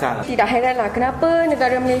orang asal. Tidak heranlah kenapa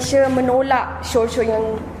negara Malaysia menolak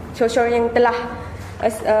show-show yang telah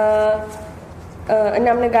 6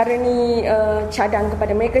 negara ni cadang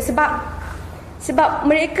kepada mereka, sebab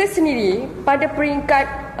mereka sendiri pada peringkat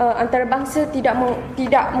antarabangsa tidak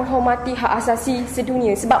menghormati hak asasi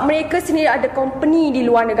sedunia, sebab mereka sendiri ada company di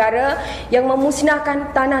luar negara yang memusnahkan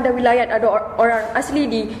tanah dan wilayah ada orang asli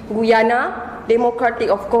di Guyana, Democratic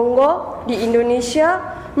of Congo, di Indonesia.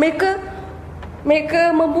 Mereka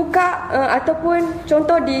membuka ataupun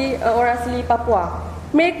contoh di orang asli Papua,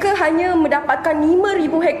 mereka hanya mendapatkan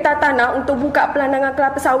 5,000 hektar tanah untuk buka pelandangan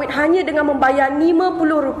kelapa sawit hanya dengan membayar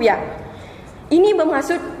RM50. Ini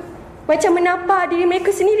bermaksud macam menapa diri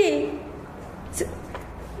mereka sendiri.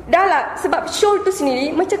 Dah lah, sebab show itu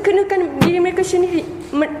sendiri macam kenakan diri mereka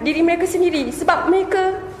sendiri, sebab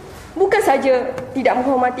mereka bukan saja tidak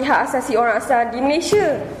menghormati hak asasi orang asal di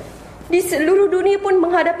Malaysia, di seluruh dunia pun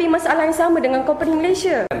menghadapi masalah yang sama dengan company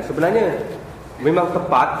Malaysia. Sebenarnya memang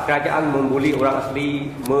tepat kerajaan membuli orang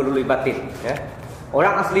asli melalui batin.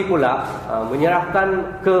 Orang asli pula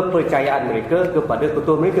menyerahkan kepercayaan mereka kepada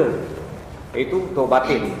ketua mereka, iaitu ketua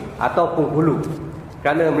batin atau penghulu,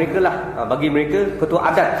 kerana mereka lah bagi mereka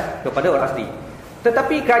ketua adat kepada orang asli.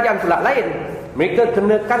 Tetapi kerajaan pula lain, mereka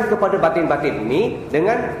kenakan kepada batin-batin ini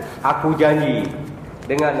dengan aku janji,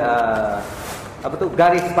 dengan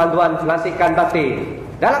garis panduan pelantikan batin.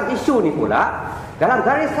 Dalam isu ni pula, dalam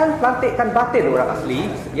garisan pelantikan batin orang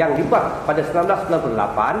asli yang dibuat pada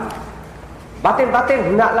 1998, batin-batin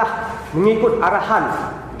hendaklah mengikut arahan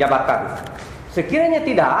jabatan. Sekiranya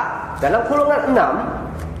tidak, dalam golongan 6,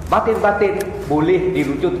 batin-batin boleh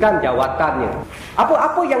dirujutkan jawatannya.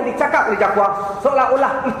 Apa-apa yang dicakap oleh Jakwa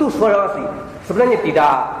seolah-olah itu suara asli. Sebenarnya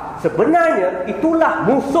tidak. Sebenarnya itulah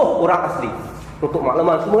musuh orang asli. Untuk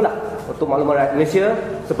makluman semualah, untuk makluman rakyat Malaysia,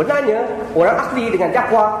 sebenarnya orang asli dengan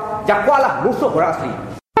Jakwa lah musuh orang asli.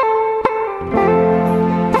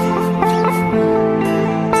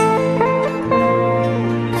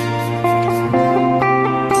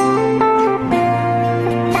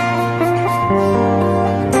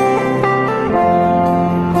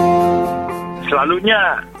 Selalunya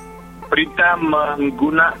perintah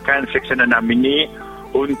menggunakan Seksyen 6 ini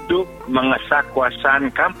untuk mengesah kuasaan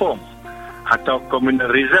kampung atau communal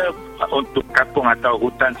reserve untuk kampung atau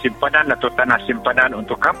hutan simpanan atau tanah simpanan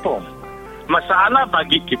untuk kampung. Masalah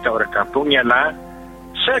bagi kita orang kampung ialah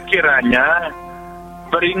sekiranya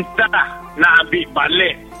perintah nak ambil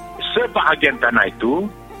balik sebahagian tanah itu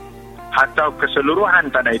atau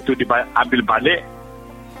keseluruhan tanah itu diambil balik.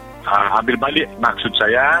 Ambil balik maksud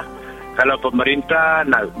saya, kalau pemerintah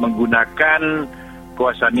nak menggunakan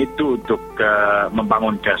kuasaan itu untuk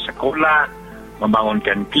membangunkan sekolah,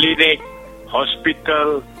 membangunkan klinik,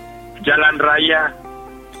 hospital, jalan raya,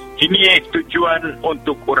 ini tujuan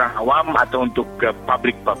untuk orang awam atau untuk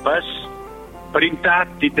public purpose, perintah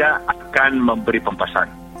tidak akan memberi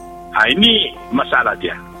pempasan. Ini masalah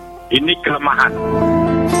dia. Ini kelemahan.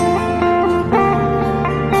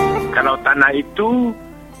 Kalau tanah itu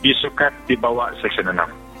disukat di bawah Seksyen 6.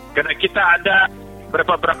 Kerana kita ada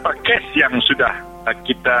beberapa kes yang sudah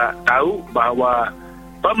kita tahu bahawa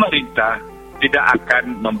pemerintah tidak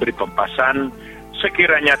akan memberi pempasan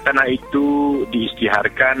sekiranya tanah itu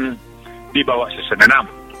diisytiharkan di bawah Seksyen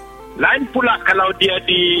 6. Lain pula kalau dia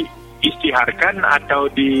diisytiharkan atau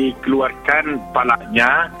dikeluarkan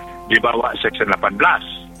palanya di bawah Seksyen 18.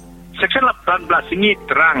 Seksyen 18 ini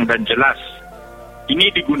terang dan jelas.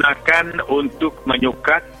 Ini digunakan untuk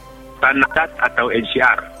menyukat tanah atau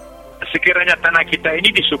NCR. Sekiranya tanah kita ini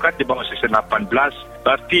disukat di bawah Seksyen 18,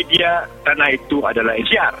 berarti dia tanah itu adalah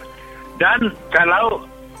NCR. Dan kalau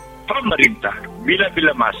pemerintah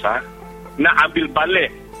bila-bila masa nak ambil balik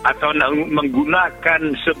atau nak menggunakan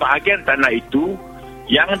sebahagian tanah itu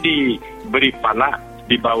yang diberi pala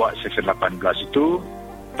di bawah Seksyen 18 itu,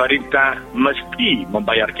 perintah mesti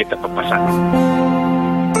membayar kita pempasan.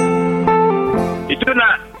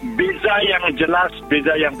 Itulah beza yang jelas,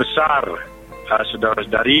 beza yang besar,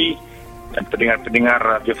 saudara-saudari dan pendengar-pendengar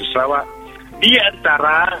Radio Free Sarawak, di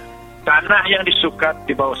antara tanah yang disukat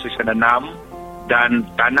di bawah Seksyen 6 dan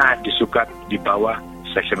tanah disukat di bawah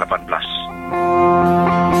Seksyen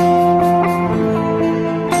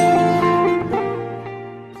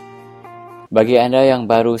 18. Bagi anda yang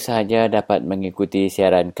baru sahaja dapat mengikuti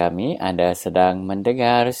siaran kami, anda sedang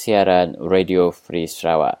mendengar siaran Radio Free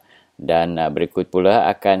Sarawak. Dan berikut pula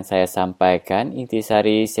akan saya sampaikan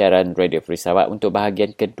intisari siaran Radio Free Sarawak untuk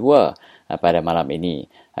bahagian kedua pada malam ini.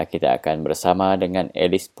 Kita akan bersama dengan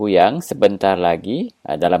Alice Puyang sebentar lagi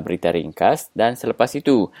dalam berita ringkas, dan selepas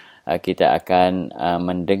itu kita akan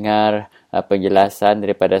mendengar penjelasan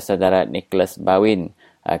daripada saudara Nicholas Bawin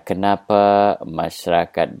kenapa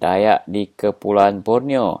masyarakat Dayak di Kepulauan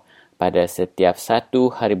Borneo pada setiap 1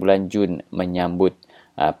 hari bulan Jun menyambut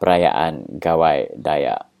perayaan Gawai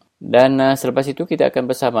Dayak. Dan selepas itu kita akan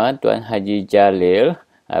bersama Tuan Haji Jalil,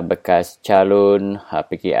 bekas calon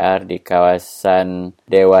PKR di kawasan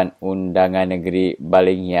Dewan Undangan Negeri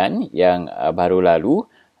Balingian yang baru lalu.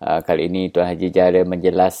 Kali ini Tuan Haji Jalil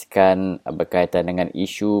menjelaskan berkaitan dengan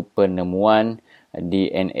isu penemuan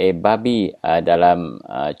DNA babi dalam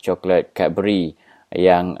coklat Cadbury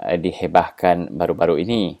yang dihebahkan baru-baru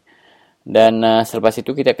ini. Dan selepas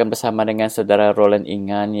itu kita akan bersama dengan saudara Roland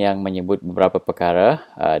Ingan yang menyebut beberapa perkara,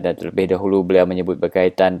 dan terlebih dahulu beliau menyebut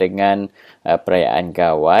berkaitan dengan perayaan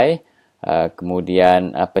Gawai,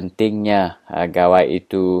 kemudian pentingnya Gawai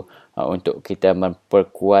itu untuk kita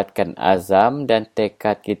memperkuatkan azam dan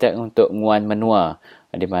tekad kita untuk nguan menua,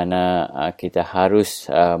 di mana kita harus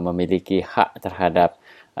memiliki hak terhadap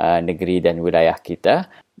negeri dan wilayah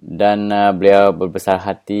kita. Dan beliau berbesar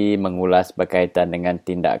hati mengulas berkaitan dengan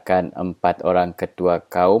tindakan 4 orang ketua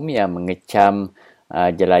kaum yang mengecam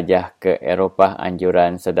jelajah ke Eropah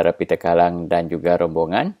anjuran saudara Peter Kalang dan juga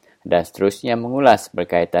rombongan, dan seterusnya mengulas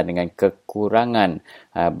berkaitan dengan kekurangan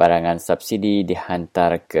barangan subsidi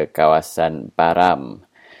dihantar ke kawasan Baram.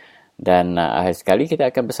 Dan akhir sekali kita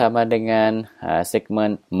akan bersama dengan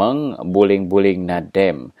segmen Mengbuling-buling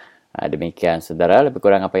Nadem. Demikian saudara, lebih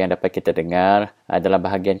kurang apa yang dapat kita dengar dalam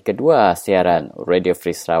bahagian kedua siaran Radio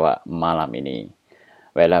Free Sarawak malam ini.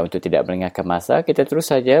 Baiklah, untuk tidak melengahkan masa, kita terus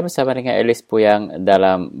saja bersama dengan Alice Puyang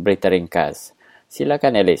dalam berita ringkas.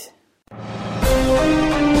 Silakan Alice.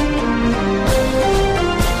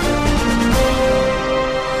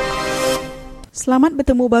 Selamat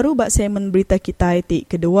bertemu baru bak segmen berita kita etik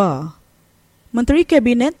kedua. Menteri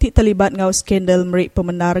Kabinet tik terlibat ngau skandal merik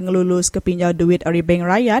pemenar ngelulus kepinjau duit dari bank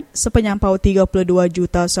rakyat sepenyampau 32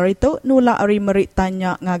 juta sarito nulak ari merik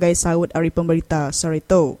tanya ngagai saud dari pemberita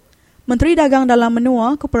sarito. Menteri Dagang dalam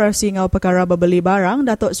menua Koperasi ngau perkara berbeli barang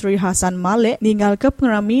Datuk Seri Hassan Malik ninggal ke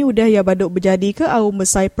pengerami udah ia baduk berjadi ke au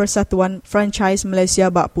mesai Persatuan Franchise Malaysia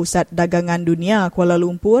bak Pusat Dagangan Dunia Kuala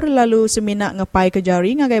Lumpur lalu seminak ngepai ke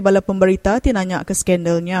jari ngagai bala pemberita tinanya ke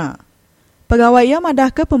skandalnya. Pegawai ia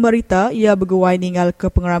madah ke pemberita, ia berguai ninggal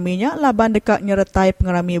ke pengeraminya laban dekat nyertai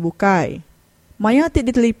pengerami bukai. Maya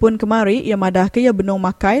tik ditelepon kemari, ia madah ke ia benung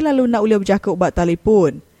makai lalu nak ulia berjakuk bat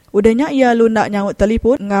telefon. Udahnya ia lu nak nyaut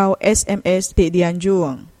telefon ngau SMS tik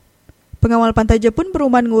dianjung. Pengawal pantai Jepun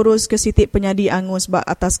beruman ngurus ke sitik penyadi angus bak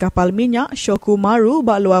atas kapal minyak Shoku Maru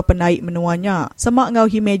bak luar penaik menuanya. Semak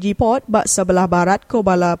ngau Himeji Port bak sebelah barat ko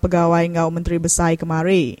bala pegawai ngau Menteri Besar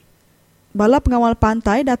kemari. Bala pengawal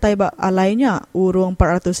pantai datai bak alainya urung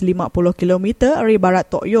 450 km dari barat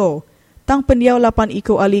Tokyo. Tang pendiau 8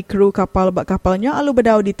 ikut ahli kru kapal bak kapalnya alu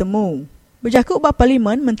bedau ditemu. Berjakuk bak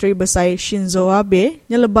parlimen, Menteri Besar Shinzo Abe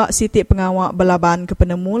nyelebak sitik pengawak belaban ke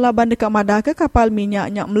penemu laban dekat madah ke kapal minyak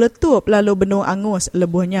nyak meletup lalu benung angus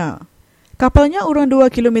lebuhnya. Kapalnya urung 2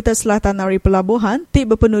 km selatan dari pelabuhan,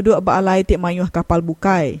 tik berpenduduk bak alai tik mayuh kapal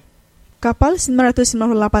bukai. Kapal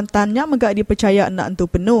 998 tannya megak dipercaya nak entu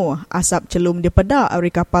penuh. Asap celum dipedak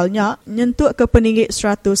dari kapalnya nyentuk ke peninggi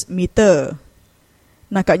 100 meter.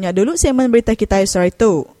 Nakaknya dulu segmen berita kita hari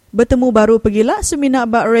itu. Bertemu baru pergilah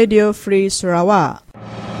seminak bak Radio Free Sarawak.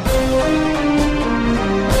 Gawai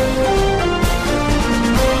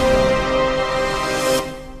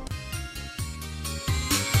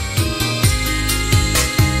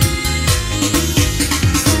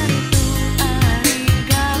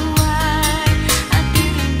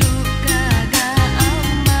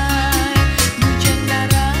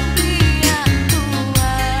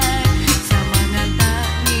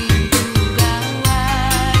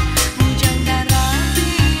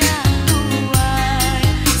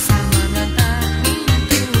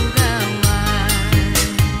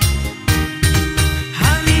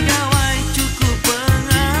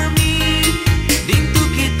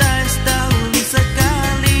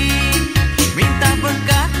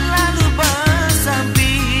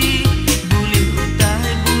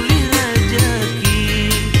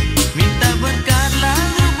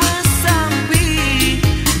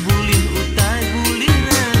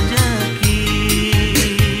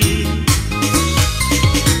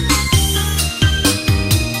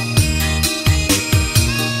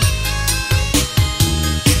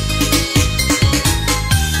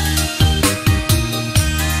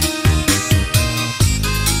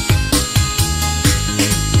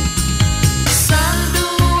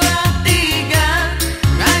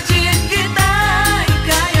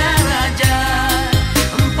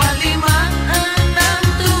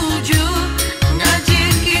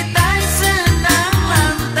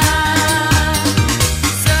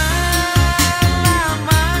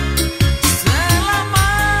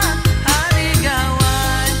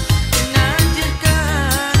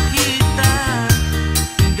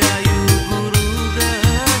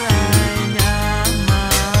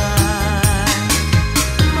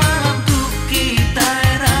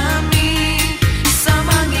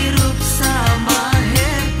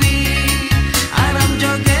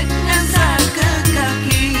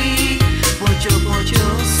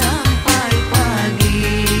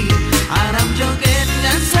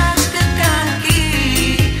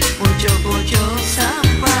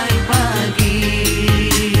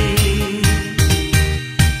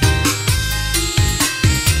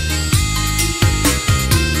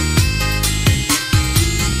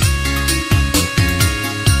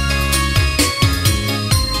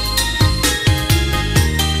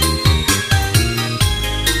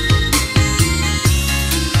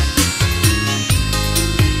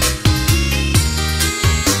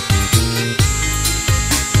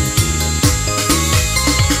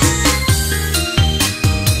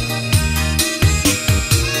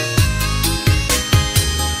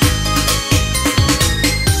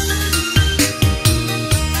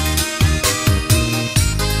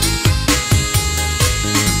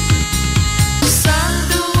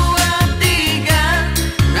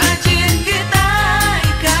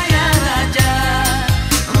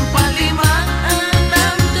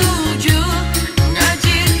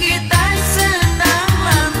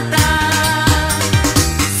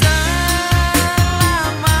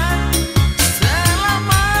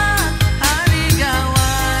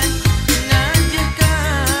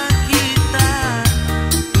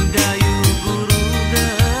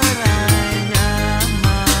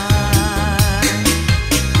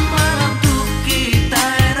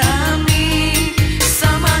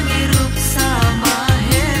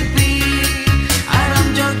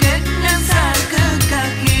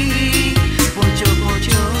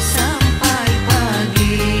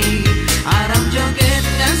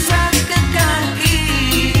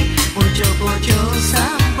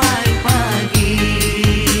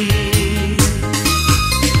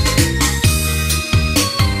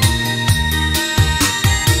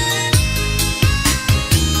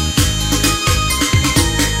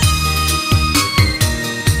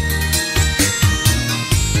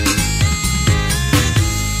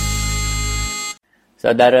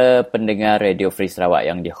Saudara pendengar Radio Free Sarawak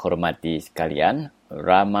yang dihormati sekalian,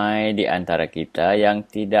 ramai di antara kita yang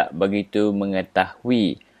tidak begitu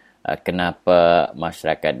mengetahui kenapa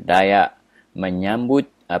masyarakat Dayak menyambut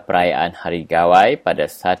perayaan Hari Gawai pada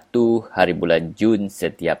 1 hari bulan Jun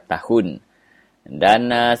setiap tahun. Dan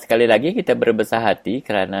sekali lagi kita berbesar hati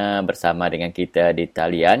kerana bersama dengan kita di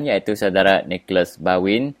talian iaitu saudara Nicholas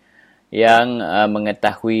Bawin yang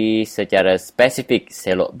mengetahui secara spesifik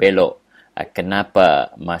selok-belok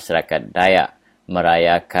kenapa masyarakat Dayak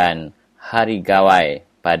merayakan Hari Gawai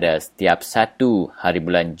pada setiap 1 hari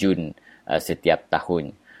bulan Jun setiap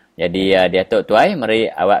tahun. Jadi, Datuk Tuai, mari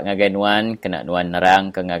awak ngagai nuan, kena nuan nerang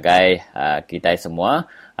ke ngagai kita semua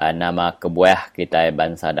nama kebuah kita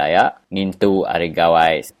bangsa Dayak, ngintu Hari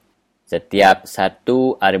Gawai setiap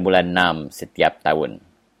 1 hari bulan 6 setiap tahun.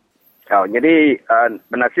 Jadi,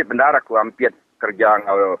 bernasib benar aku hampir kerja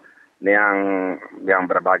yang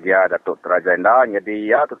berbahagia Datuk Terajenda. Jadi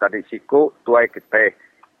ya tu tadi siku tuai kita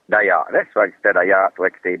Dayak tuai kita Dayak, tuai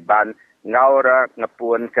kita Iban ngaura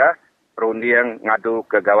ngepun ke perundian ngadu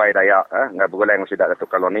ke Gawai Dayak ngak boleh sudah Datuk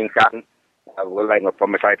kalau ningkan boleh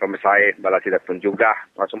ngepemesai bala tidak pun juga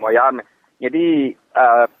semua ya. Jadi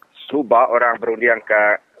suba orang berundian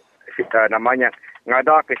ke namanya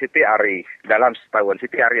ngada ke Siti Hari dalam setahun.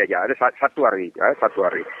 Siti Hari aja ada 1 hari 1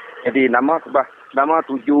 hari. Jadi nama 7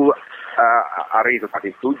 hari itu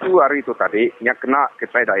tadi. 7 hari itu tadi yang kena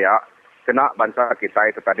kita Dayak, kena bangsa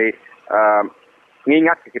kita itu tadi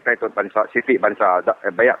ngingat kita itu bangsa Siti bangsa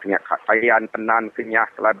banyak punya kekayaan penan kenyah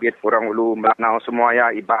kelabit orang ulu Melanau semua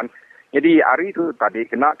ya Iban. Jadi hari itu tadi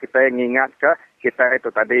kena kita ngingat ke kita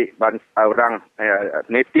itu tadi bangsa orang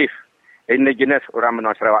native indigenous orang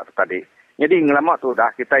Menua Sarawak itu tadi. Jadi ngelama tu dah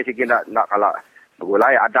kita segi nak kalah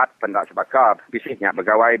gulai adat pendak sebakar bisiknya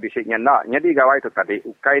bergawai bisiknya nak. Jadi gawai itu tadi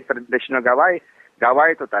ukai tradisional gawai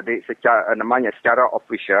itu tadi secara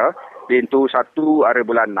official pintu 1 hari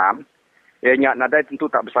bulan 6. Ianya nadai tentu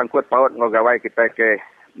tak bersangkut paut ngau gawai kita ke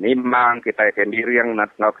Nimang, kita ke Miriang,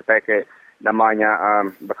 ngau kita ke namanya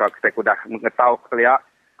bakal kita kudah mengetahui kelia.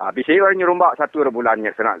 Bisik orang nyerumbak 1 hari bulannya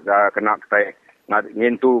kena kita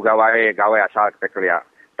ngintu gawai asal kita kelia.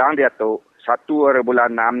 Tang dia tu 1 hari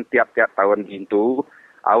bulan 6 tiap-tiap tahun itu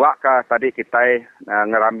awak ka tadi kita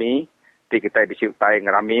ngerami ti kita bisik tai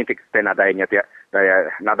ngerami ti kita nadainya tiap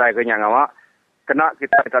nadai kenyang awak kena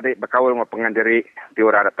kita tadi berkaul dengan pengandiri di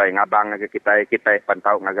orang datai ngabang ngage kita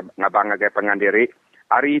pantau ngabang ngage pengandiri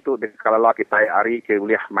hari itu kalau kita hari ke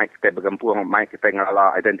uliah mai kita bergempur mai kita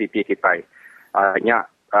ngalala identiti kita nya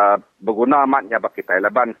berguna amatnya bagi kita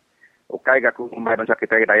leban ukai gaku umai bangsa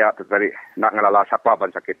kita Dayak tu tadi nak ngalala siapa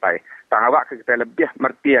bangsa kita. Tang awak kita lebih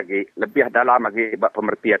merti lagi, lebih dalam lagi bab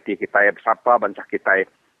pemerti hati kita siapa bangsa kita.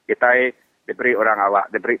 Kita diberi orang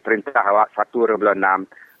awak, diberi perintah awak 1 hari bulan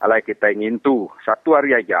 6. Alai kita ngintu 1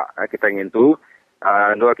 hari aja kita ngintu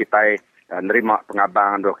dua kita nerima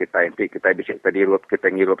pengabang dua kita bisik terdirup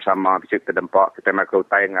kita ngirup sama bisik terdempak kita makau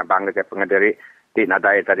tai ngabang ke pengadiri di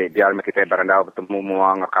nadai tadi biar kita berandau bertemu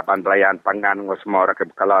muang kapan belayan pangan semua orang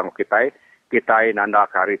kebekalan kita nanda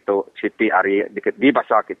hari itu Siti hari di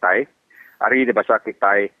bahasa kita hari di bahasa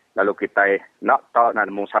kita lalu kita nak tahu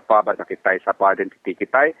nak mung siapa bahasa kita siapa identiti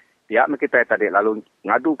kita dia kita tadi lalu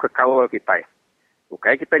ngadu ke kawal kita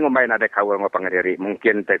kita ngomai nada kawal ngopang diri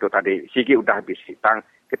mungkin itu tadi sigi udah bisi tang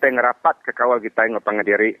kita ngerapat ke kawal kita ngopang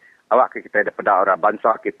diri awak kita daripada orang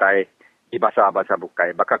bangsa kita di bahasa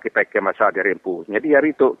bukai, bakal kita ke masa dirempu. Jadi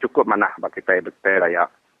hari itu cukup manah bagi kita Dayak.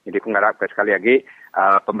 Jadi aku ngarapkan sekali lagi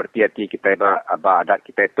pemerti hati kita adat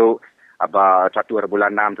kita itu 1 hari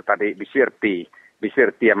bulan 6 tu tadi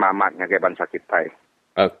bisirti amat ngagai bangsa kita.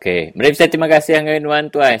 Okey, mari saya terima kasih ngagai nuan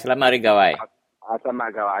tuai. Selamat Hari Gawai.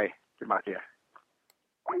 Selamat Gawai. Terima kasih.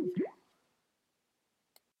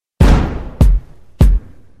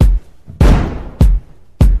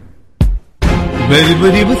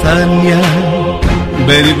 बड़ी बुतानिया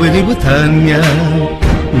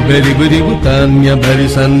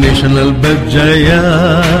Barisan Nasional Berjaya.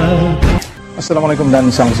 Assalamualaikum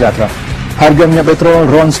dan salam sejahtera. Harga minyak petrol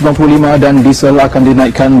RON 95 dan diesel akan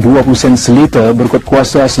dinaikkan 20 sen seliter berikut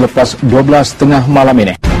kuasa selepas 12.30 malam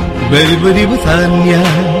ini. Bari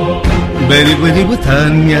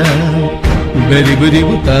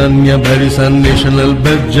Butania Barisan Nasional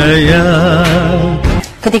Berjaya.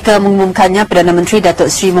 Ketika mengumumkannya, Perdana Menteri Datuk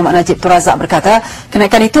Seri Muhammad Najib Tun Razak berkata,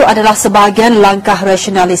 kenaikan itu adalah sebahagian langkah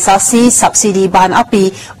rasionalisasi subsidi bahan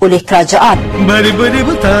api oleh kerajaan. Bari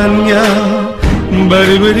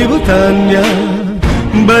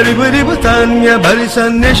Butania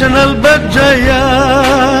Barisan Nasional Berjaya.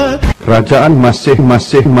 Kerajaan masih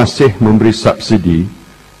memberi subsidi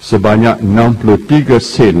sebanyak 63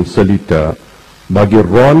 sen seliter bagi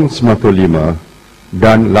RON 95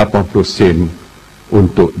 dan 80 sen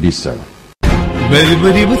untuk diesel.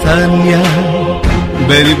 Beri-beri bertanya,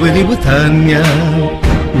 beri-beri bertanya,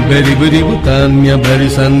 beri-beri bertanya,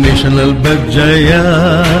 Barisan Nasional berjaya.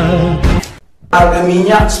 Harga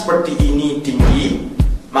minyak seperti ini tinggi,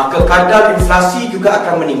 maka kadar inflasi juga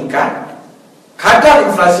akan meningkat.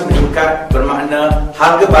 Kadar inflasi meningkat bermakna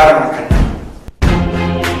harga barang akan naik.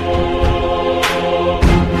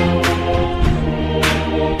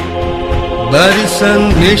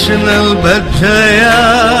 Barisan Nasional berjaya,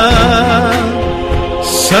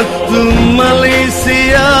 satu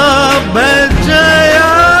Malaysia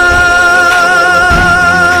berjaya.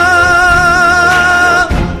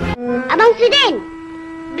 Abang Sudin,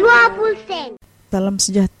 20 sen. Salam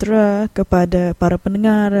sejahtera kepada para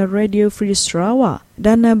pendengar Radio Free Sarawak.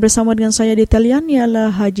 Dan bersama dengan saya di talian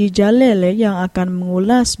ialah Haji Jalil yang akan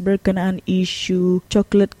mengulas berkenaan isu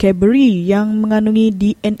coklat Cadbury yang mengandungi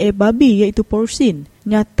DNA babi iaitu porsin.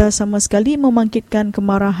 Nyata sama sekali membangkitkan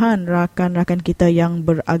kemarahan rakan-rakan kita yang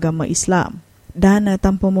beragama Islam. Dan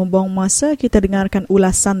tanpa membuang masa, kita dengarkan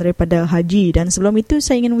ulasan daripada Haji. Dan sebelum itu,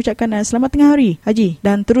 saya ingin mengucapkan selamat tengah hari, Haji.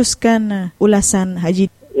 Dan teruskan ulasan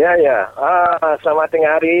Haji. Ya. Selamat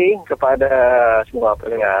tengah hari kepada semua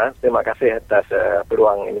pendengar. Terima kasih atas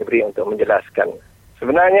peluang ini beri untuk menjelaskan.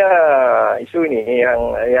 Sebenarnya isu ini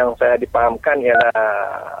yang saya dipahamkan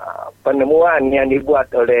ialah penemuan yang dibuat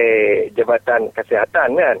oleh Jabatan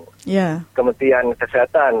Kesihatan kan. Ya. Kementerian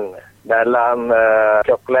Kesihatan dalam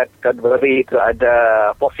coklat Cadbury itu ada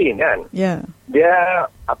porsin kan. Ya. Dia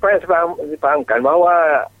apa yang saya dipahamkan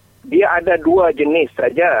bahawa dia ada 2 jenis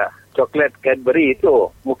saja. Coklat Cadbury itu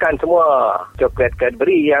bukan semua coklat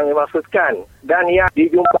Cadbury yang dimaksudkan, dan yang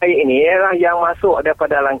dijumpai ini ialah yang masuk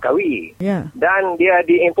daripada Langkawi dan dia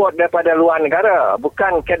diimport daripada luar negara,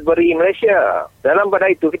 bukan Cadbury Malaysia. Dalam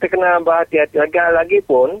pada itu kita kena berhati-hati lagi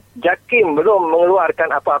pun JAKIM belum mengeluarkan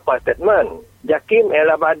apa-apa statement. JAKIM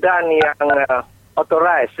ialah badan yang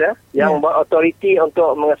authorized yang berautoriti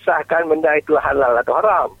untuk mengesahkan benda itu halal atau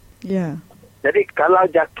haram. Jadi kalau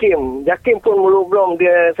JAKIM pun belum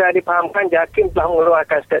saya dipahamkan JAKIM telah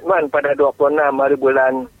mengeluarkan statement pada 26 hari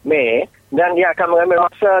bulan Mei dan dia akan mengambil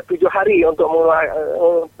masa 7 hari untuk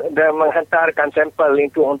dan menghantarkan sampel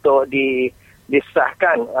itu untuk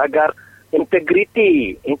disahkan agar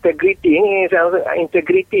integriti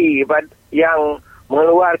yang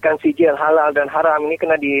mengeluarkan sijil halal dan haram ini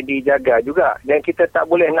kena dijaga juga. Dan kita tak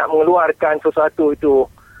boleh nak mengeluarkan sesuatu itu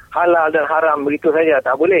halal dan haram begitu saja,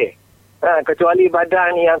 tak boleh. Kecuali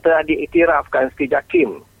badan yang telah diiktirafkan seperti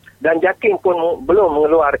JAKIM. Dan JAKIM pun belum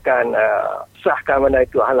mengeluarkan sahkan benda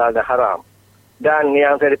itu halal dan haram. Dan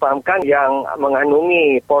yang saya dipahamkan yang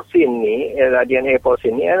mengandungi porsin ni, ialah DNA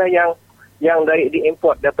porsin ni ialah yang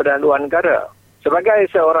diimport daripada luar negara. Sebagai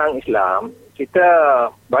seorang Islam, kita,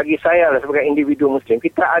 bagi saya sebagai individu Muslim,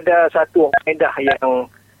 kita ada satu kaedah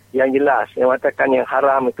yang jelas, yang mengatakan yang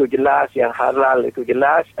haram itu jelas, yang halal itu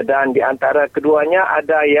jelas, dan di antara keduanya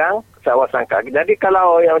ada yang salah sangka. Jadi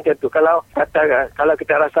kalau yang macam tu, kalau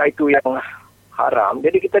kita rasa itu yang haram,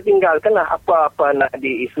 jadi kita tinggalkanlah apa-apa nak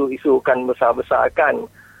diisu-isukan besar-besarkan.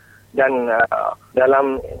 Dan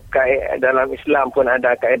dalam Islam pun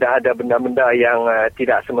ada kaedah, ada benda-benda yang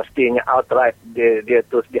tidak semestinya outright dia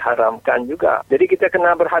terus diharamkan juga. Jadi kita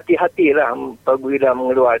kena berhati-hatilah apabila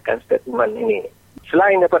mengeluarkan statement ini.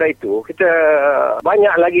 Selain daripada itu, kita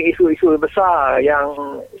banyak lagi isu-isu besar yang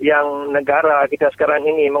negara kita sekarang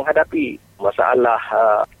ini menghadapi. Masalah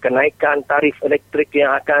kenaikan tarif elektrik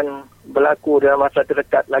yang akan berlaku dalam masa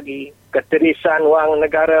terdekat lagi, keterisan wang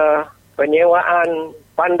negara, penyewaan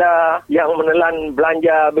panda yang menelan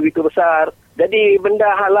belanja begitu besar. Jadi benda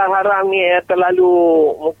halal haram ni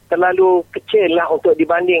terlalu kecil lah untuk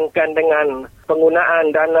dibandingkan dengan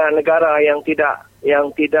penggunaan dana negara yang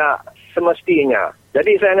tidak semestinya.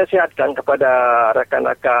 Jadi saya nasihatkan kepada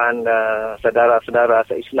rakan-rakan saudara-saudara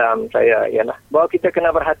se-Islam saya ialah bahawa kita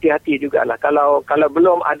kena berhati-hati jugalah kalau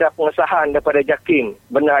belum ada pengesahan daripada JAKIM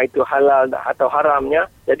benda itu halal atau haramnya.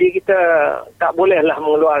 Jadi kita tak bolehlah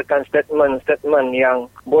mengeluarkan statement-statement yang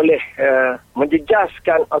boleh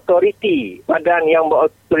menjejaskan autoriti badan yang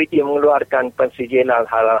berautoriti mengeluarkan pensijilan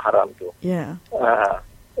halal haram itu.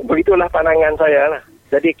 Begitulah pandangan saya lah.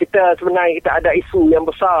 Jadi kita sebenarnya kita ada isu yang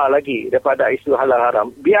besar lagi daripada isu halal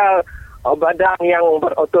haram. Biar badan yang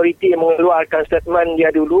berautoriti mengeluarkan statement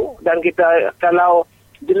dia dulu, dan kita kalau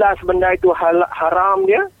jelas benda itu haram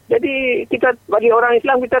dia, jadi kita bagi orang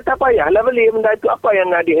Islam kita tak payahlah beli benda itu, apa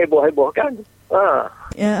yang nak diheboh-hebohkan.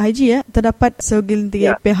 Haji, terdapat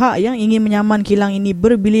segelintir pihak yang ingin menyaman kilang ini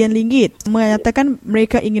berbilion ringgit, mengatakan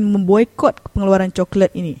mereka ingin memboikot pengeluaran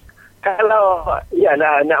coklat ini. Kalau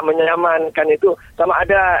nak menyamankan itu, sama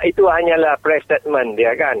ada itu hanyalah press statement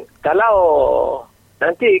dia kan. Kalau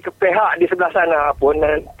nanti ke pihak di sebelah sana pun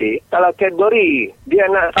nanti, kalau kategori dia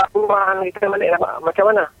nak saman kita balik macam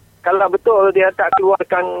mana? Kalau betul dia tak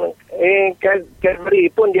keluarkan kategori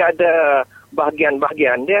pun dia ada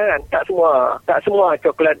bahagian-bahagian dia kan. Tak semua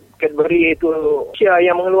coklat Cadbury itu Malaysia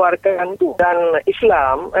yang mengeluarkan tu. Dan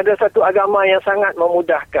Islam ada satu agama yang sangat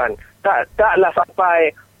memudahkan. Taklah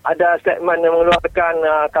sampai ada statement yang mengeluarkan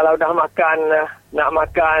kalau dah nak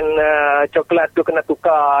makan coklat tu kena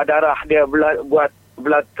tukar darah dia buat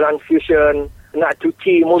blood transfusion, nak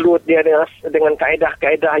cuci mulut dia dengan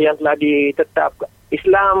kaedah-kaedah yang telah ditetapkan.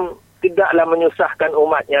 Islam tidaklah menyusahkan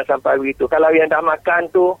umatnya sampai begitu. Kalau yang dah makan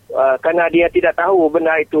tu kerana dia tidak tahu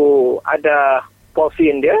benda itu ada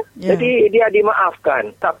poison dia, jadi dia dimaafkan.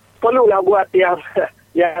 Tak perlulah buat yang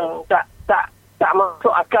tak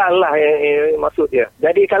masuk akal lah maksud dia.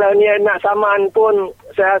 Jadi kalau dia nak saman pun,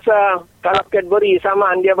 saya rasa kalau Cadbury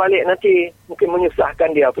saman dia balik nanti mungkin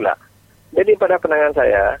menyusahkan dia pula. Jadi pada pandangan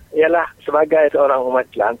saya, ialah sebagai seorang umat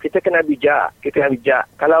Islam, kita kena bijak.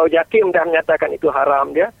 Kalau JAKIM dah menyatakan itu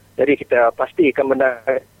haram dia, jadi kita pastikan benda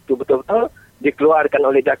itu betul-betul dikeluarkan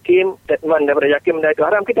oleh JAKIM, statement daripada JAKIM benda itu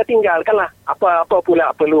haram, kita tinggalkanlah. Apa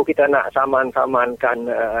pula perlu kita nak saman-samankan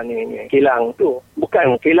kilang tu.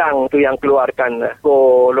 Bukan kilang tu yang keluarkan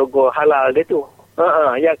logo halal dia tu.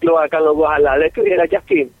 Yang keluarkan logo halal itu ialah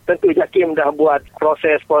JAKIM. Tentu JAKIM dah buat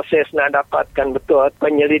proses-proses nak dapatkan betul.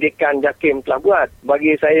 Penyelidikan JAKIM telah buat.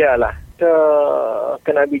 Bagi saya lah, kita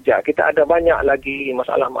kena bijak. Kita ada banyak lagi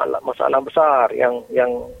masalah besar yang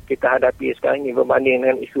kita hadapi sekarang ini berbanding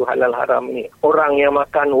dengan isu halal haram ini. Orang yang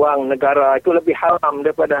makan wang negara itu lebih haram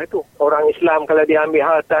daripada itu. Orang Islam kalau dia ambil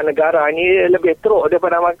harta negara ini lebih teruk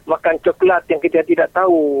daripada makan coklat yang kita tidak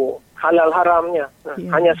tahu halal haramnya.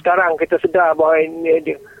 Hanya sekarang kita sedar bahawa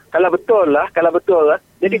ini kalau betul lah.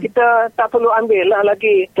 Jadi kita tak perlu ambil lah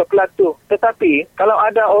lagi coklat tu. Tetapi kalau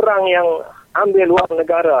ada orang yang ambil wang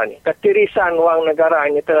negara ni, ketirisan wang negara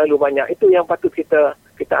ini terlalu banyak, itu yang patut kita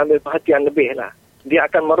ambil perhatian lebih lah. Dia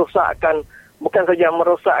akan merosakkan, bukan saja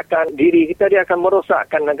merosakkan diri kita, dia akan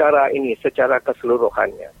merosakkan negara ini secara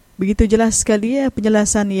keseluruhannya. Begitu jelas sekali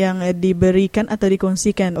penjelasan yang diberikan atau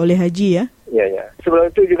dikongsikan oleh Haji ya. Ya.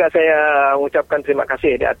 Sebelum itu juga saya mengucapkan terima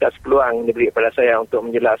kasih di atas peluang diberi kepada saya untuk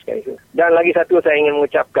menjelaskan itu. Dan lagi satu, saya ingin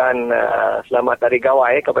mengucapkan selamat Hari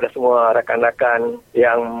Gawai kepada semua rakan-rakan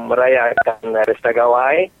yang merayakan Pesta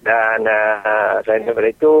Gawai. Dan saya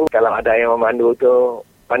daripada itu, kalau ada yang memandu tu,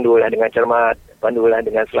 pandulah dengan cermat, pandulah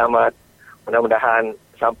dengan selamat. Mudah-mudahan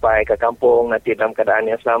sampai ke kampung nanti dalam keadaan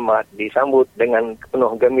yang selamat, disambut dengan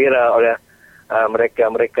penuh gembira oleh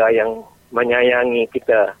mereka-mereka yang menyayangi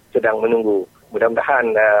kita sedang menunggu.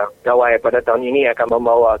 Mudah-mudahan Gawai pada tahun ini akan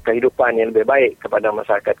membawa kehidupan yang lebih baik kepada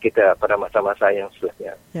masyarakat kita pada masa-masa yang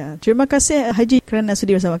seterusnya. Ya, terima kasih Haji kerana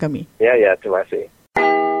sudi bersama kami. Ya, terima kasih.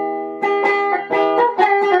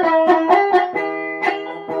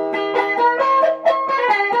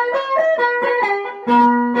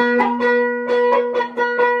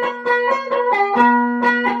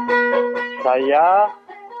 Saya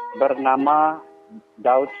bernama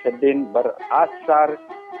Daud Sedin, berasal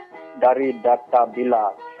dari Data Bila,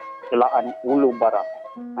 Selaan Ulu Barat.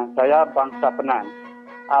 Saya bangsa Penan.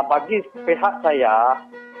 Bagi pihak saya,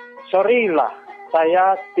 sorrylah,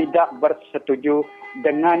 saya tidak bersetuju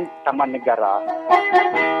dengan Taman Negara.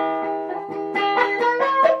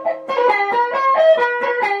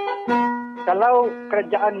 Kalau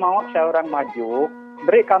kerajaan mahu saya orang maju,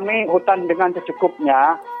 beri kami hutan dengan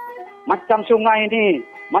secukupnya, macam sungai ini,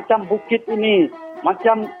 macam bukit ini,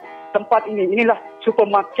 macam tempat ini. Inilah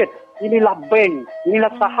supermarket, inilah bank, inilah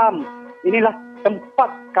saham, inilah tempat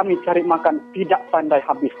kami cari makan, tidak pandai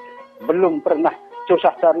habis. Belum pernah susah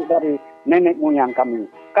cari dari nenek moyang kami.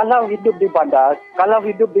 Kalau hidup di bandar, kalau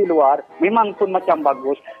hidup di luar, memang pun macam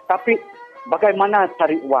bagus. Tapi bagaimana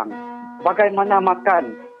cari uang? Bagaimana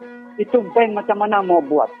makan? Itu bank macam mana mau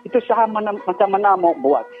buat? Itu saham macam mana mau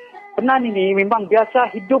buat? Penan ini memang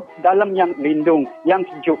biasa hidup dalam yang lindung, yang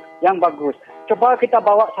sejuk, yang bagus. Coba kita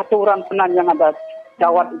bawa satu orang Penan yang ada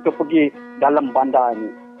jawat itu pergi dalam bandar ini.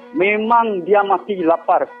 Memang dia mati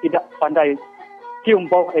lapar, tidak pandai cium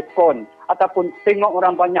bau aircon ataupun tengok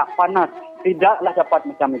orang banyak panas. Tidaklah dapat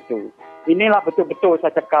macam itu. Inilah betul-betul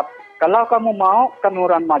saya cakap. Kalau kamu mau kami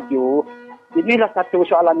orang maju, inilah satu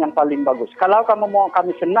soalan yang paling bagus. Kalau kamu mau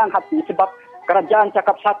kami senang hati sebab kerajaan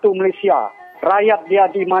cakap satu Malaysia. Rakyat dia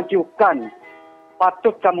dimajukan.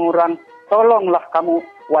 Patut kamu orang, tolonglah kamu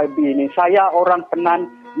YB ini. Saya orang Penan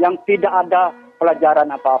yang tidak ada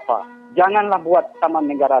pelajaran apa-apa. Janganlah buat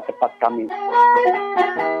Taman Negara tempat kami.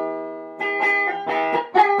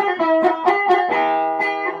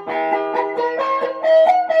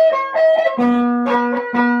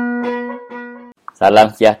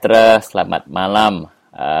 Salam sejahtera, selamat malam.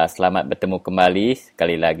 Selamat bertemu kembali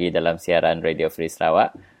sekali lagi dalam siaran Radio Free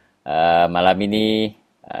Sarawak. Malam ini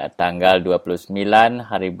tanggal 29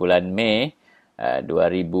 hari bulan Mei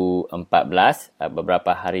 2014.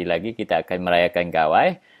 Beberapa hari lagi kita akan merayakan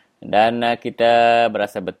Gawai dan kita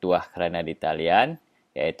berasa bertuah kerana di talian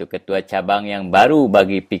iaitu Ketua Cabang yang baru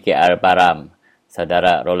bagi PKR Baram,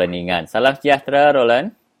 Saudara Roland Ingan. Salam sejahtera,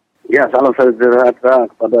 Roland. Ya, salam sejahtera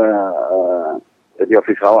kepada Radio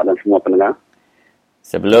Free Sarawak dan semua pendengar.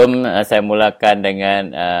 Sebelum saya mulakan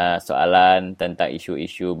dengan soalan tentang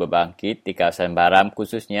isu-isu berbangkit di kawasan Baram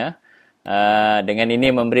khususnya, dengan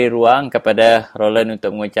ini memberi ruang kepada Roland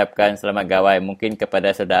untuk mengucapkan selamat Gawai mungkin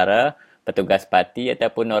kepada saudara, petugas parti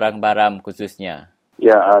ataupun orang Baram khususnya.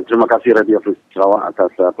 Ya, terima kasih Radio Free Sarawak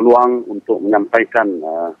atas peluang untuk menyampaikan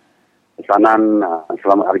pesanan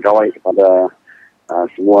selamat Hari Gawai kepada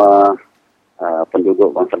semua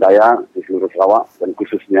penduduk bangsa Dayak di seluruh Sarawak dan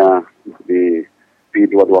khususnya di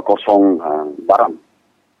P220 Baram.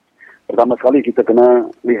 Pertama sekali kita kena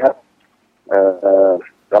lihat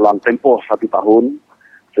dalam tempoh 1 tahun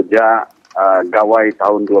sejak Gawai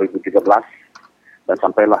tahun 2013 dan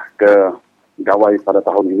sampailah ke Gawai pada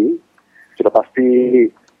tahun ini, sudah pasti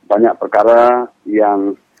banyak perkara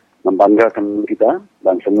yang membanggakan kita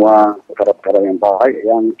dan semua perkara-perkara yang baik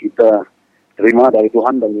yang kita terima dari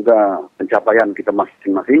Tuhan dan juga pencapaian kita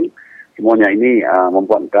masing-masing. Semuanya ini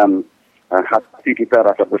membuatkan hati kita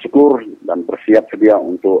rasa bersyukur dan bersiap sedia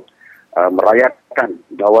untuk merayakan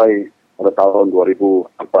Gawai pada tahun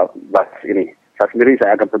 2014 ini. Saya sendiri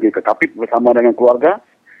akan pergi ke Kapit bersama dengan keluarga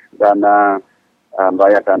dan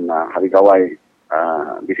merayakan Hari Gawai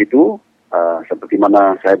di situ seperti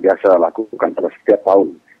mana saya biasa lakukan pada setiap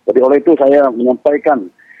tahun. Jadi oleh itu saya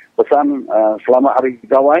menyampaikan pesan selamat Hari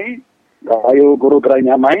Gawai. Rayu guru gerai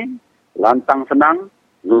nyamai, lantang senang,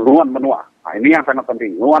 nuan menua. Ini yang sangat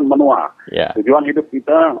penting, nuan menua. Yeah. Tujuan hidup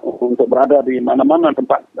kita untuk berada di mana-mana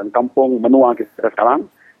tempat dan kampung menua kita sekarang,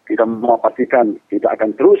 kita mau pastikan kita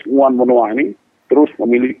akan terus nuan menua ini, terus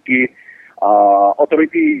memiliki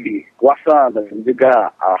otoriti, kuasa dan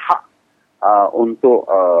juga hak untuk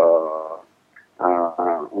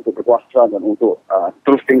berkuasa dan untuk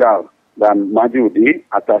terus tinggal dan maju di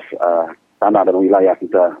atas tanah dan wilayah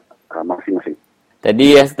kita masing-masing.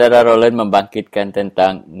 Tadi saudara Roland membangkitkan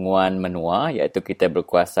tentang nguan menua, iaitu kita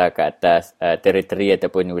berkuasa ke atas teritori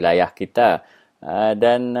ataupun wilayah kita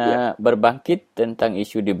dan berbangkit tentang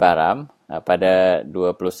isu di Baram pada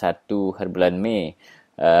 21 hari bulan Mei.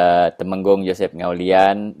 Temenggung Joseph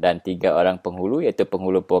Ngaulian dan 3 orang penghulu iaitu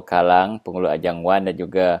penghulu Pokalang, penghulu Ajang Wan dan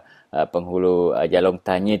juga penghulu Jalong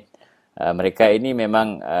Tanyit. Mereka ini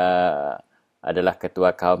memang adalah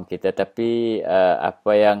ketua kaum kita, tapi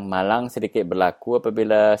apa yang malang sedikit berlaku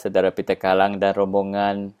apabila saudara Peter Kalang dan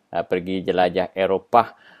rombongan pergi jelajah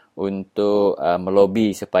Eropah untuk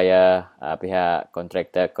melobi supaya pihak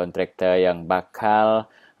kontraktor yang bakal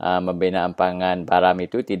membina ampangan Baram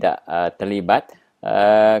itu tidak terlibat.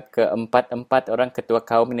 Keempat orang ketua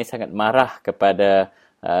kaum ini sangat marah kepada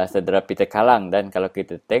saudara Peter Kalang, dan kalau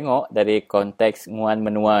kita tengok dari konteks nguan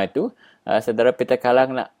menua itu, saudara Peter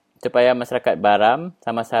Kalang nak supaya masyarakat Baram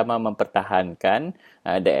sama-sama mempertahankan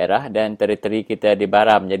daerah dan teritori kita di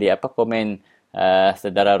Baram. Jadi apa komen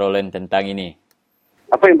saudara Roland tentang ini?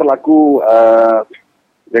 Apa yang berlaku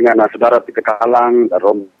dengan saudara Peter Kalang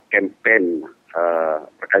dalam kempen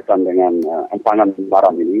berkaitan dengan empangan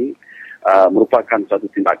Baram ini merupakan suatu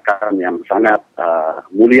tindakan yang sangat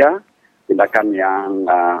mulia, tindakan yang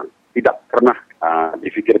tidak pernah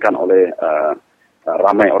difikirkan oleh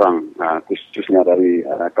ramai orang, khususnya dari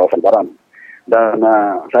kawasan Baram. Dan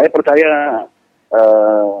saya percaya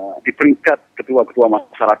di peringkat ketua-ketua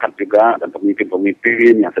masyarakat juga dan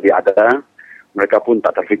pemimpin-pemimpin yang sedia ada, mereka pun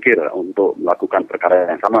tak terfikir untuk melakukan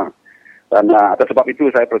perkara yang sama. Dan atas sebab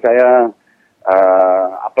itu saya percaya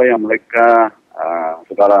apa yang mereka,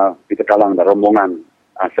 saudara Peter Kalang dan rombongan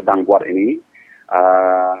sedang buat ini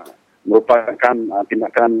merupakan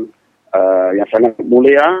tindakan yang sangat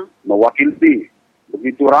mulia, mewakili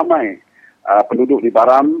begitu ramai penduduk di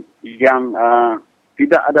Baram yang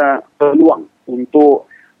tidak ada peluang untuk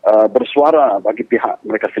bersuara bagi pihak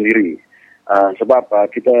mereka sendiri. Sebab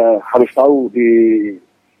kita harus tahu di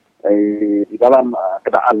dalam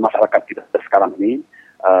keadaan masyarakat kita sekarang ini,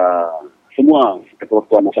 semua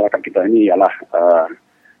ketua-ketua masyarakat kita ini ialah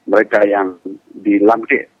mereka yang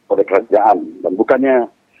dilantik oleh kerajaan dan bukannya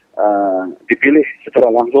dipilih secara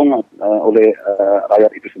langsung oleh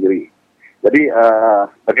rakyat itu sendiri. Jadi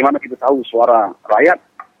bagaimana kita tahu suara rakyat,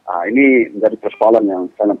 ini menjadi persoalan yang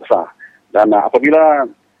sangat besar. Dan apabila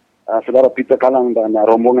saudara Peter Kalang dan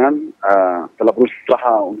rombongan telah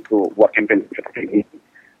berusaha untuk buat kempen seperti ini.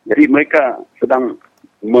 Jadi mereka sedang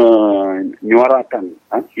menyuarakan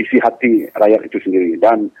isi hati rakyat itu sendiri,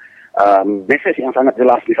 dan mesej yang sangat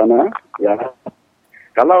jelas di sana, ya,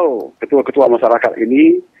 kalau ketua-ketua masyarakat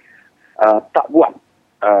ini tak buat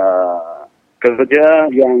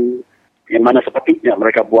kerja yang mana sepatutnya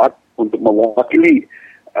mereka buat untuk mewakili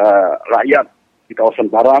rakyat di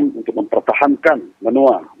kawasan Baram untuk mempertahankan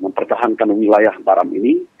benua, mempertahankan wilayah Baram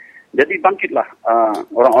ini. Jadi bangkitlah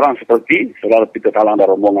orang-orang seperti saudara Peter Kalang dan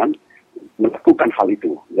rombongan melakukan hal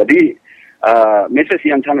itu. Jadi mesej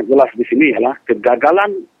yang sangat jelas di sini ialah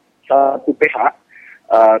kegagalan satu pihak,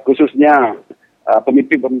 khususnya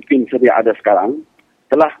pemimpin-pemimpin sedia ada sekarang,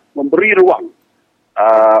 telah memberi ruang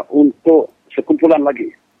untuk sekumpulan lagi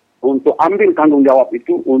untuk ambil tanggungjawab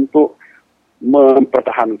itu untuk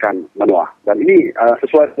mempertahankan benua. Dan ini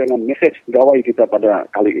sesuai dengan mesej Gawai kita pada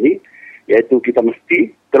kali ini, yaitu kita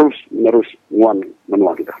mesti terus-menerus nguan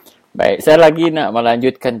benua kita. Baik, saya lagi nak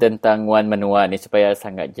melanjutkan tentang nguan benua ni supaya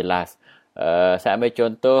sangat jelas. Saya ambil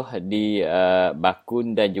contoh di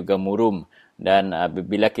Bakun dan juga Murum. Dan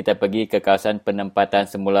bila kita pergi ke kawasan penempatan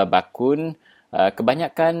semula Bakun,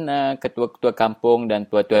 kebanyakan ketua-ketua kampung dan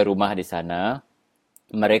tua-tua rumah di sana,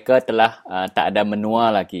 mereka telah tak ada menua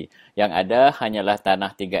lagi. Yang ada hanyalah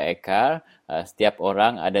tanah 3 ekar. Setiap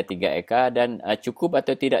orang ada 3 ekar, dan cukup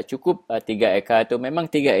atau tidak cukup 3 ekar itu,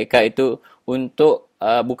 memang 3 ekar itu untuk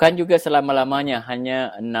bukan juga selama-lamanya,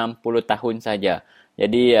 hanya 60 tahun saja.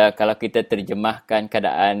 Jadi kalau kita terjemahkan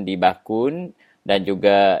keadaan di Bakun dan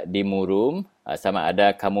juga di Murum, sama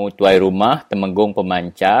ada kamu tuai rumah, temenggung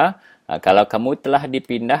pemancar, kalau kamu telah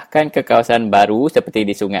dipindahkan ke kawasan baru seperti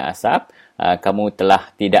di Sungai Asap, kamu telah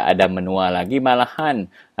tidak ada menua lagi. Malahan,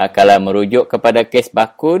 kalau merujuk kepada kes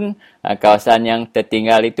Bakun, kawasan yang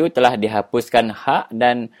tertinggal itu telah dihapuskan hak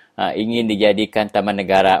dan ingin dijadikan taman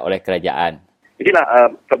negara oleh kerajaan. Inilah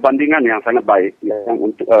perbandingan yang sangat baik yang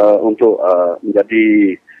untuk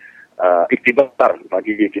menjadi iktibar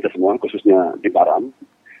bagi kita semua, khususnya di Baram.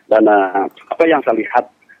 Dan apa yang saya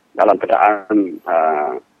lihat dalam keadaan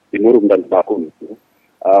di Murum dan Bakun,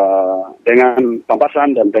 dengan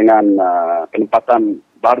pampasan dan dengan penempatan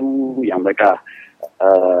baru yang mereka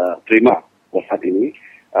terima saat ini,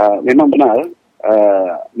 memang benar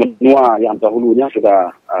benua yang dahulunya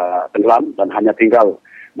sudah tenggelam dan hanya tinggal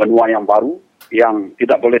benua yang baru yang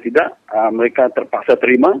tidak boleh tidak mereka terpaksa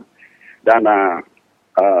terima. Dan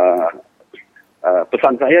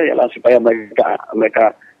pesan saya ialah supaya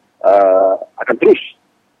mereka akan terus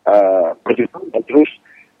berjuang dan terus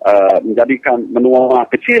menjadikan benua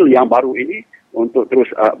kecil yang baru ini untuk terus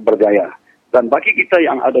berjaya. Dan bagi kita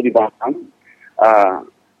yang ada di Batam,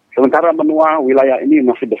 sementara benua wilayah ini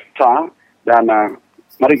masih besar, dan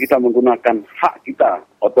mari kita menggunakan hak kita,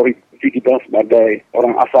 otoriti kita sebagai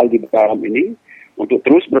orang asal di Batam ini untuk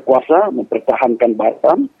terus berkuasa, mempertahankan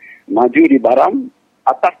Batam, maju di Batam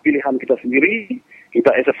atas pilihan kita sendiri. Kita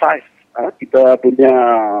exercise, kita punya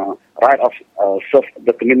right of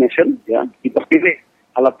self-determination, ya. Kita pilih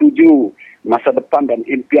ala tuju masa depan dan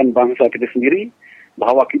impian bangsa kita sendiri,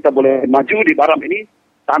 bahawa kita boleh maju di Baram ini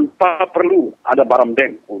tanpa perlu ada Baram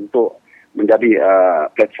Dam untuk menjadi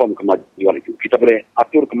platform kemajuan itu. Kita boleh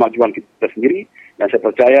atur kemajuan kita sendiri, dan saya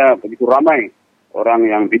percaya begitu ramai orang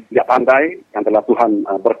yang bijak pandai yang telah Tuhan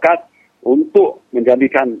berkat untuk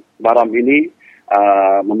menjadikan Baram ini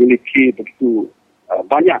memiliki begitu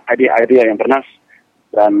banyak idea-idea yang bernas,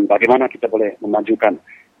 dan bagaimana kita boleh memajukan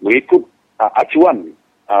mengikut acuan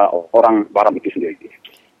orang Baram itu sendiri.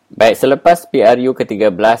 Baik, selepas PRU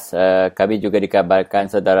ke-13, kami juga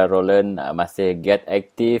dikabarkan saudara Roland masih giat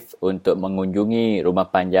aktif untuk mengunjungi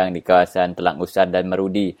rumah panjang di kawasan Telang Usan dan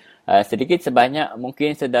Merudi. Sedikit sebanyak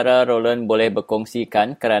mungkin saudara Roland boleh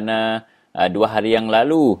berkongsikan, kerana 2 hari yang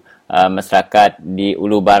lalu masyarakat di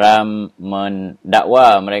Ulu Baram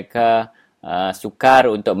mendakwa mereka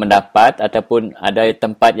sukar untuk mendapat, ataupun ada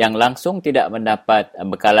tempat yang langsung tidak mendapat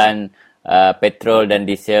bekalan petrol dan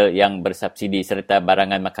diesel yang bersubsidi serta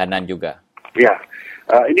barangan makanan juga. Ya,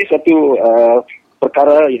 ini satu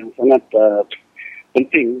perkara yang sangat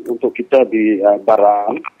penting untuk kita di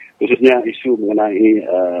Baram, khususnya isu mengenai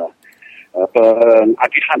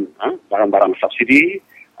penagihan barang-barang subsidi,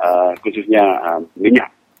 khususnya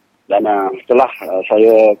minyak. Dan setelah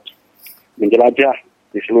saya menjelajah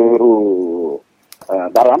di seluruh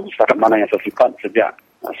Baram, setakat mana yang saya sempat sejak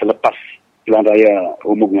selepas Pilihan Raya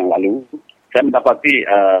Umum yang lalu, saya mendapati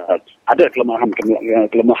ada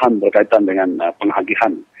kelemahan berkaitan dengan pengagihan.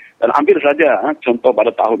 Dan ambil saja contoh pada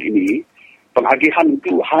tahun ini, pengagihan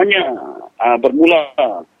itu hanya bermula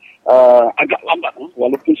agak lambat,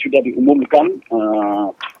 walaupun sudah diumumkan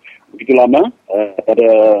begitu lama pada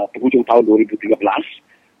penghujung tahun 2013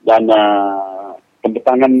 dan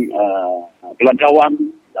pembetangan belanjawan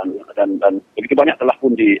dan begitu banyak telah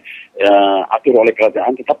pun diatur oleh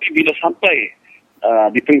kerajaan, tetapi bila sampai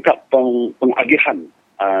di peringkat pengagihan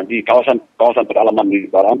di kawasan pedalaman di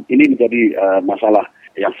Baram, ini menjadi masalah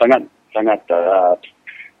yang sangat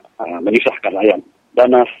menyusahkan rakyat.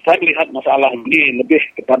 Dan saya melihat masalah ini lebih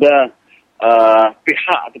kepada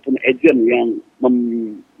pihak ataupun ejen yang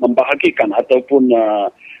membahagikan ataupun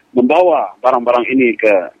membawa barang-barang ini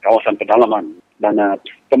ke kawasan pedalaman. Dan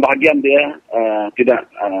pembahagian dia tidak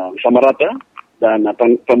sama rata, dan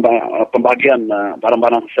pembahagian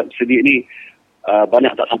barang-barang subsidi ini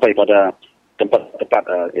banyak tak sampai pada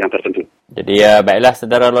tempat-tempat yang tertentu. Jadi baiklah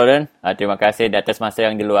saudara Lauren, terima kasih di atas masa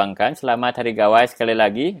yang diluangkan. Selamat Hari Gawai sekali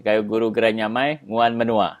lagi, Gayo Guru Gerai Nyamai, Nguan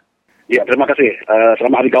Menua. Ya, terima kasih.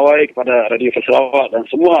 Selamat Hari Gawai kepada Radio Free Sarawak dan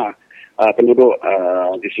semua penduduk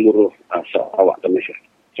di seluruh Sarawak dan Malaysia.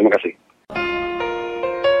 Terima kasih.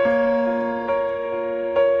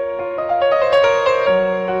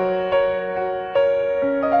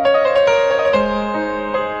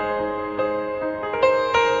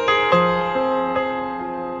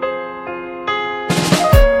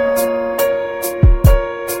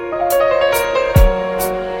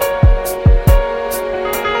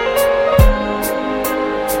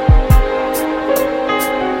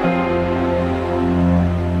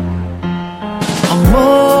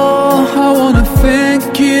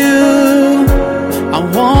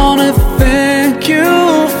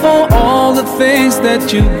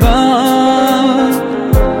 That you've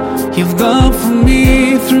done for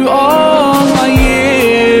me through all my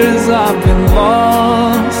years. I've been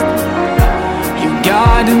lost. You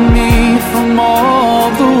guided me from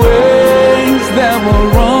all the ways that were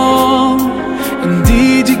wrong.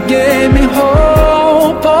 Indeed, you gave me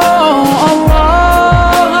hope. Oh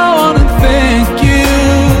Allah, I wanna thank you.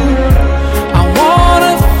 I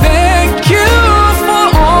wanna thank you for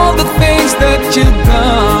all the things that you've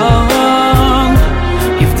done.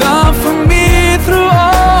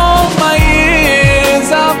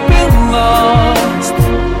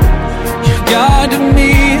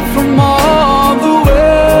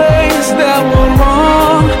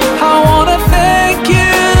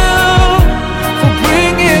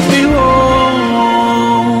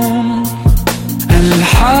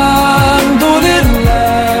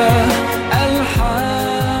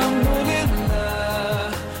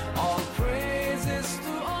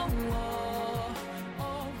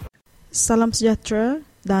 Salam sejahtera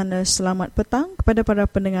dan selamat petang kepada para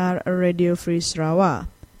pendengar Radio Free Sarawak.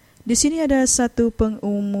 Di sini ada satu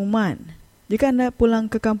pengumuman. Jika anda pulang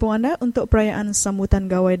ke kampung anda untuk perayaan sambutan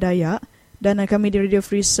Gawai Dayak, dan kami di Radio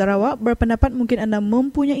Free Sarawak berpendapat mungkin anda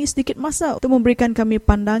mempunyai sedikit masa untuk memberikan kami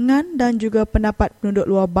pandangan dan juga pendapat penduduk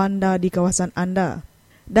luar bandar di kawasan anda.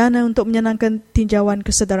 Dan untuk menyenangkan tinjauan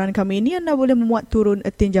kesedaran kami ini, anda boleh memuat turun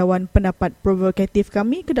tinjauan pendapat provokatif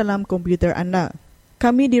kami ke dalam komputer anda.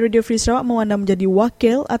 Kami di Radio Free Sarawak mahu anda menjadi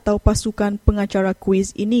wakil atau pasukan pengacara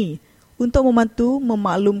kuis ini untuk membantu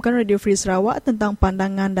memaklumkan Radio Free Sarawak tentang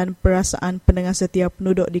pandangan dan perasaan pendengar setia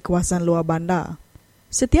penduduk di kawasan luar bandar.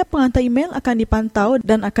 Setiap penghantar email akan dipantau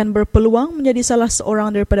dan akan berpeluang menjadi salah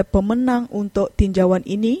seorang daripada pemenang untuk tinjauan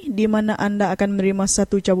ini, di mana anda akan menerima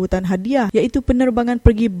satu cabutan hadiah, iaitu penerbangan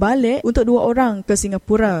pergi balik untuk 2 orang ke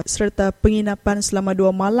Singapura serta penginapan selama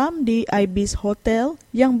 2 malam di Ibis Hotel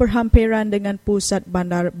yang berhampiran dengan pusat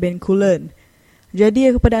bandar Bencoolen.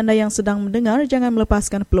 Jadi kepada anda yang sedang mendengar, jangan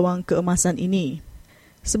melepaskan peluang keemasan ini.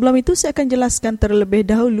 Sebelum itu, saya akan jelaskan terlebih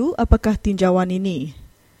dahulu apakah tinjauan ini.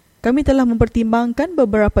 Kami telah mempertimbangkan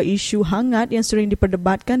beberapa isu hangat yang sering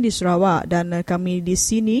diperdebatkan di Sarawak, dan kami di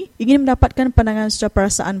sini ingin mendapatkan pandangan secara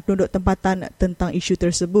perasaan penduduk tempatan tentang isu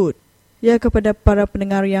tersebut. Ya, kepada para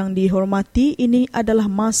pendengar yang dihormati, ini adalah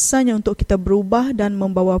masanya untuk kita berubah dan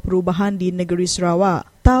membawa perubahan di negeri Sarawak.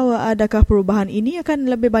 Tahu adakah perubahan ini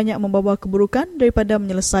akan lebih banyak membawa keburukan daripada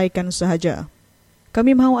menyelesaikan sahaja.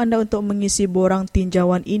 Kami mahu anda untuk mengisi borang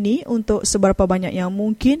tinjauan ini untuk seberapa banyak yang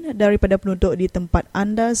mungkin daripada penduduk di tempat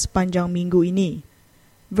anda sepanjang minggu ini.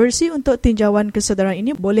 Versi untuk tinjauan kesedaran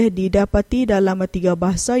ini boleh didapati dalam 3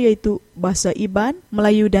 bahasa, iaitu bahasa Iban,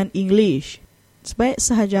 Melayu dan English. Sebaik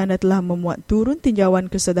sahaja anda telah memuat turun tinjauan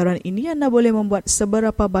kesedaran ini, anda boleh membuat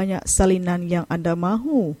seberapa banyak salinan yang anda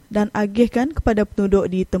mahu dan agihkan kepada penduduk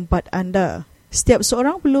di tempat anda. Setiap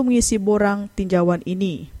seorang perlu mengisi borang tinjauan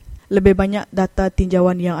ini. Lebih banyak data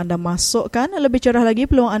tinjauan yang anda masukkan, lebih cerah lagi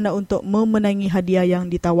peluang anda untuk memenangi hadiah yang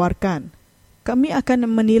ditawarkan. Kami akan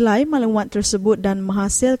menilai maklumat tersebut dan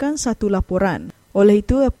menghasilkan satu laporan. Oleh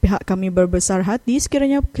itu, pihak kami berbesar hati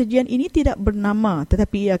sekiranya kajian ini tidak bernama,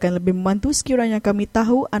 tetapi ia akan lebih membantu sekiranya kami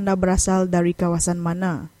tahu anda berasal dari kawasan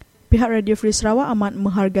mana. Pihak Radio Free Sarawak amat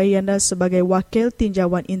menghargai anda sebagai wakil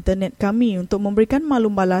tinjauan internet kami untuk memberikan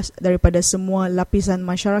maklum balas daripada semua lapisan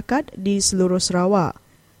masyarakat di seluruh Sarawak.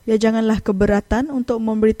 Ya, janganlah keberatan untuk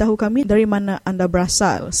memberitahu kami dari mana anda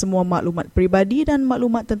berasal. Semua maklumat peribadi dan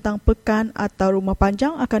maklumat tentang pekan atau rumah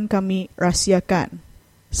panjang akan kami rahsiakan.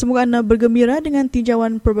 Semoga anda bergembira dengan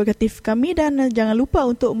tinjauan provokatif kami dan jangan lupa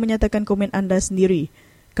untuk menyatakan komen anda sendiri.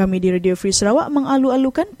 Kami di Radio Free Sarawak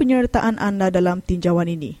mengalu-alukan penyertaan anda dalam tinjauan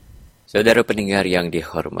ini. Saudara pendengar yang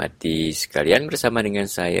dihormati sekalian, bersama dengan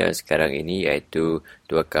saya sekarang ini iaitu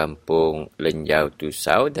Tua Kampung Lenjau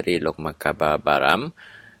Tusau dari Lok Makaba Baram,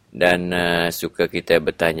 dan suka kita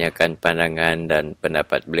bertanyakan pandangan dan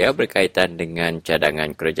pendapat beliau berkaitan dengan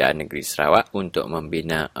cadangan Kerajaan Negeri Sarawak untuk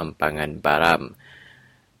membina empangan Baram.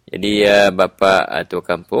 Jadi Bapa Tua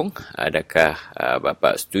Kampung, adakah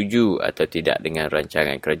Bapa setuju atau tidak dengan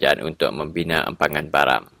rancangan kerajaan untuk membina empangan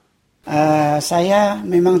Baram? Saya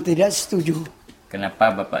memang tidak setuju.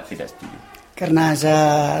 Kenapa Bapak tidak setuju? Karena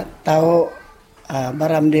saya tahu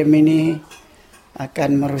Baram Dam ini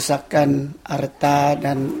akan merusakkan harta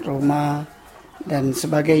dan rumah dan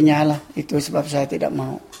sebagainya lah. Itu sebab saya tidak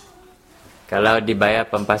mau. Kalau dibayar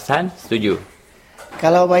pempasan, setuju?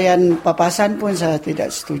 Kalau bayar papasan pun saya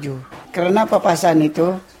tidak setuju. Karena papasan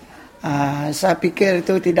itu, saya pikir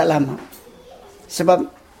itu tidak lama. Sebab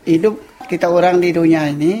hidup kita orang di dunia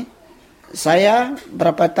ini, saya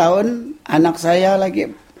berapa tahun, anak saya lagi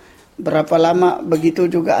berapa lama, begitu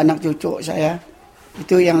juga anak cucu saya.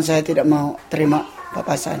 Itu yang saya tidak mau terima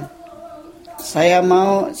papasan. Saya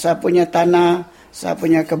mau, saya punya tanah, saya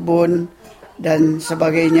punya kebun dan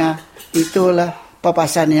sebagainya. Itulah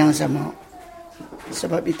papasan yang saya mau.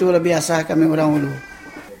 Sebab itulah biasa kami orang Ulu.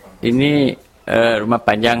 Ini rumah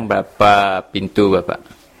panjang berapa pintu Bapak?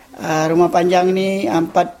 Rumah panjang ini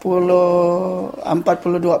 42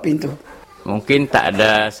 pintu. Mungkin tak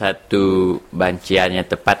ada satu banciannya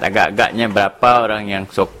tepat. Agak-agaknya berapa orang yang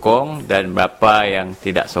sokong dan berapa yang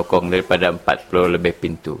tidak sokong daripada 40 lebih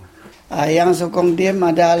pintu? Yang sokong diam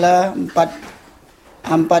adalah 40%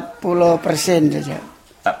 saja.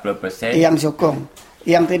 40%? Yang sokong.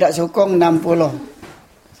 Yang tidak sokong 60%.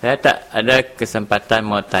 Saya tak ada kesempatan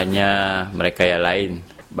mau tanya mereka yang lain.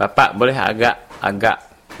 Bapak boleh agak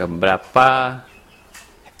ke berapa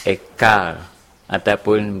ekar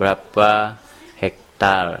ataupun berapa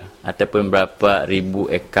hektar ataupun berapa ribu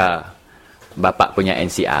ekar Bapak punya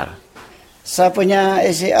NCR? Saya punya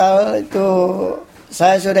NCR itu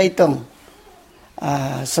saya sudah hitung.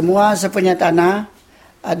 Semua saya punya tanah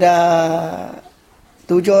ada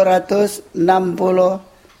 765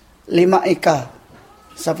 ekar.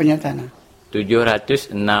 Saya punya tanah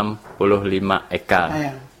 765 ekar.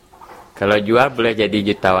 Ya. Kalau jual boleh jadi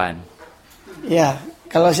jutawan? Ya,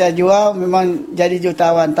 kalau saya jual memang jadi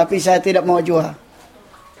jutawan, tapi saya tidak mau jual.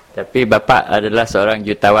 Tapi Bapak adalah seorang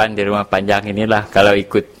jutawan di rumah panjang inilah, kalau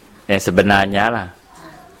ikut yang sebenarnya lah.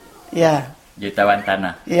 Ya. Jutawan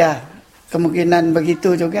tanah? Ya, kemungkinan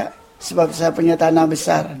begitu juga, sebab saya punya tanah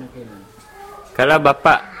besar. Kalau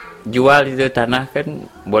Bapak jual itu tanah kan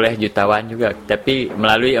boleh jutawan juga, tapi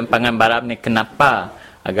melalui empangan Baram ni kenapa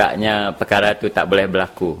agaknya perkara itu tak boleh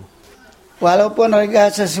berlaku? Walaupun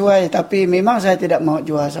harga sesuai, tapi memang saya tidak mau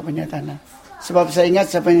jual saya punya tanah. Sebab saya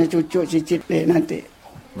ingat saya punya cucu cicit nanti.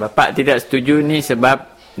 Bapak tidak setuju ni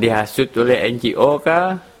sebab dihasut oleh NGO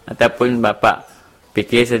kah? Ataupun Bapak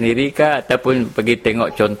fikir sendiri kah? Ataupun pergi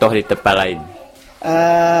tengok contoh di tempat lain?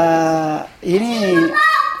 Ini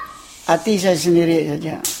hati saya sendiri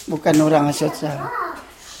saja, bukan orang hasut saya.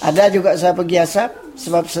 Ada juga saya pergi asap,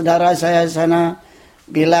 sebab saudara saya sana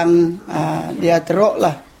bilang dia teruk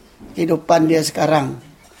lah kehidupan dia sekarang.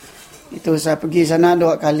 Itu saya pergi sana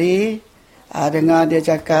 2 kali, dengar dia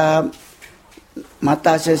cakap,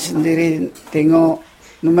 mata saya sendiri tengok,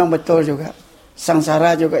 memang betul juga.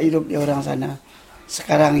 Sangsara juga hidup di orang sana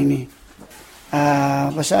sekarang ini.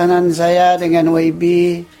 Pesanan saya dengan YB,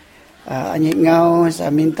 Anyik Ngau, saya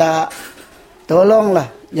minta tolonglah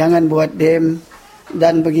jangan buat dam,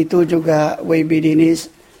 dan begitu juga YB Dinis,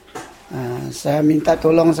 saya minta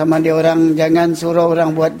tolong sama dia orang jangan suruh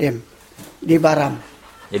orang buat dam di Baram.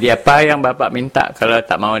 Jadi apa yang Bapak minta kalau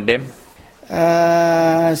tak mau dam?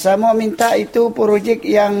 Saya mau minta itu projek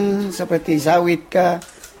yang seperti sawit kah,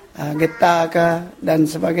 getah kah dan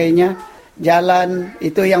sebagainya. Jalan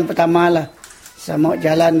itu yang pertama lah. Saya mau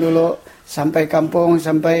jalan dulu sampai kampung,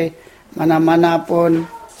 sampai mana-mana pun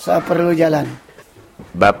saya perlu jalan.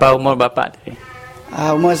 Berapa umur Bapak tadi?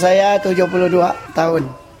 Umur saya 72 tahun.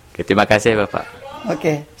 Okay, terima kasih Bapak.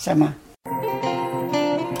 Okey, sama.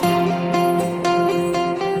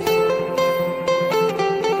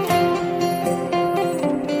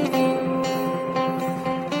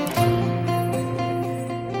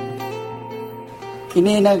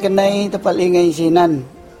 Ini na kenai tepat lingai sinan.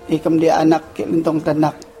 Ikam dia anak ke lentong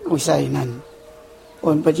tanak usainan.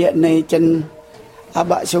 On pajak nai cen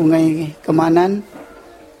abak sungai kemanan.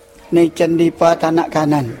 Nai cen di pa tanak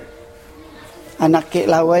kanan. Anak ke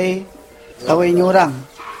lawai nyurang.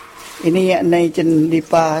 Ini ya nai cen di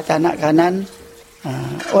pa tanak kanan.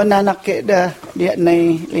 On anak ke dah dia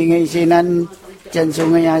nai lingai sinan cen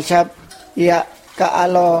sungai asap. Ya ka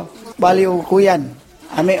alo baliu kuyan.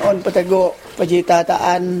 Ame on peteguk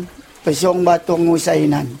pejitataan pesong batung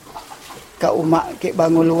usainan. Ka umak ke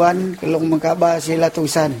banguluan kelong mengkaba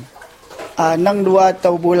silatusan. Nang 2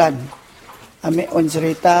 tahun bulan. Ame on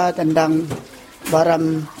cerita tentang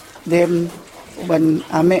baram dem uban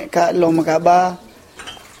ame ka long mengkaba.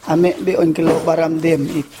 Ame bi on kelo baram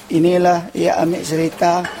dem. Inilah ia ame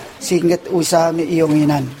cerita singget usaha mi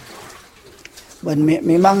iyonginan. Ban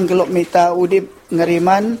memang kelok mita udip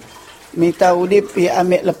ngeriman, mita udip ia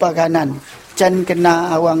ame lepa kanan. Can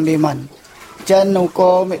kena awang diman. Can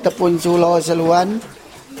uko mek tepun sulo seluan.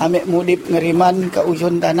 Amek mudip ngeriman ke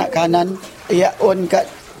usun tanak kanan. Ia on kat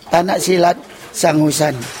tanak silat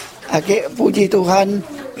sangusan. Ake puji Tuhan.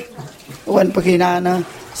 Uban pekinana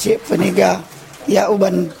si peniga. Ia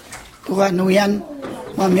uban Tuhan huyan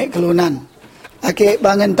mamek kelunan. Ake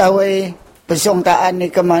bangun tawai pesong taan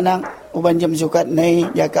ni kemanang. Uban jam sukat nai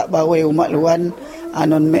jakak bawai umat luan.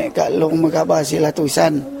 Anon mek kat long megabah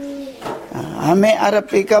silatusan. Ame Arab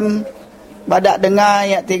ikam badak dengar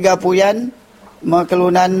ayat 3 puyan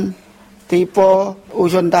mekelunan tipe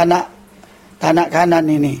usun tanak kanan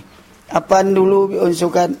ini. Apan dulu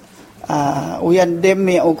unsukan uyan dem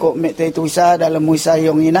me ukok mek tetusa dalam musa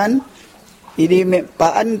yonginan. Idi mek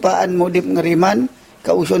paan mudip ngeriman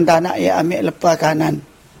ke usun tanak ya ame lepa kanan.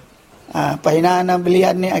 Painana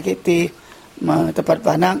belian ni akiti tepat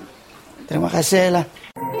panang. Terima kasih lah.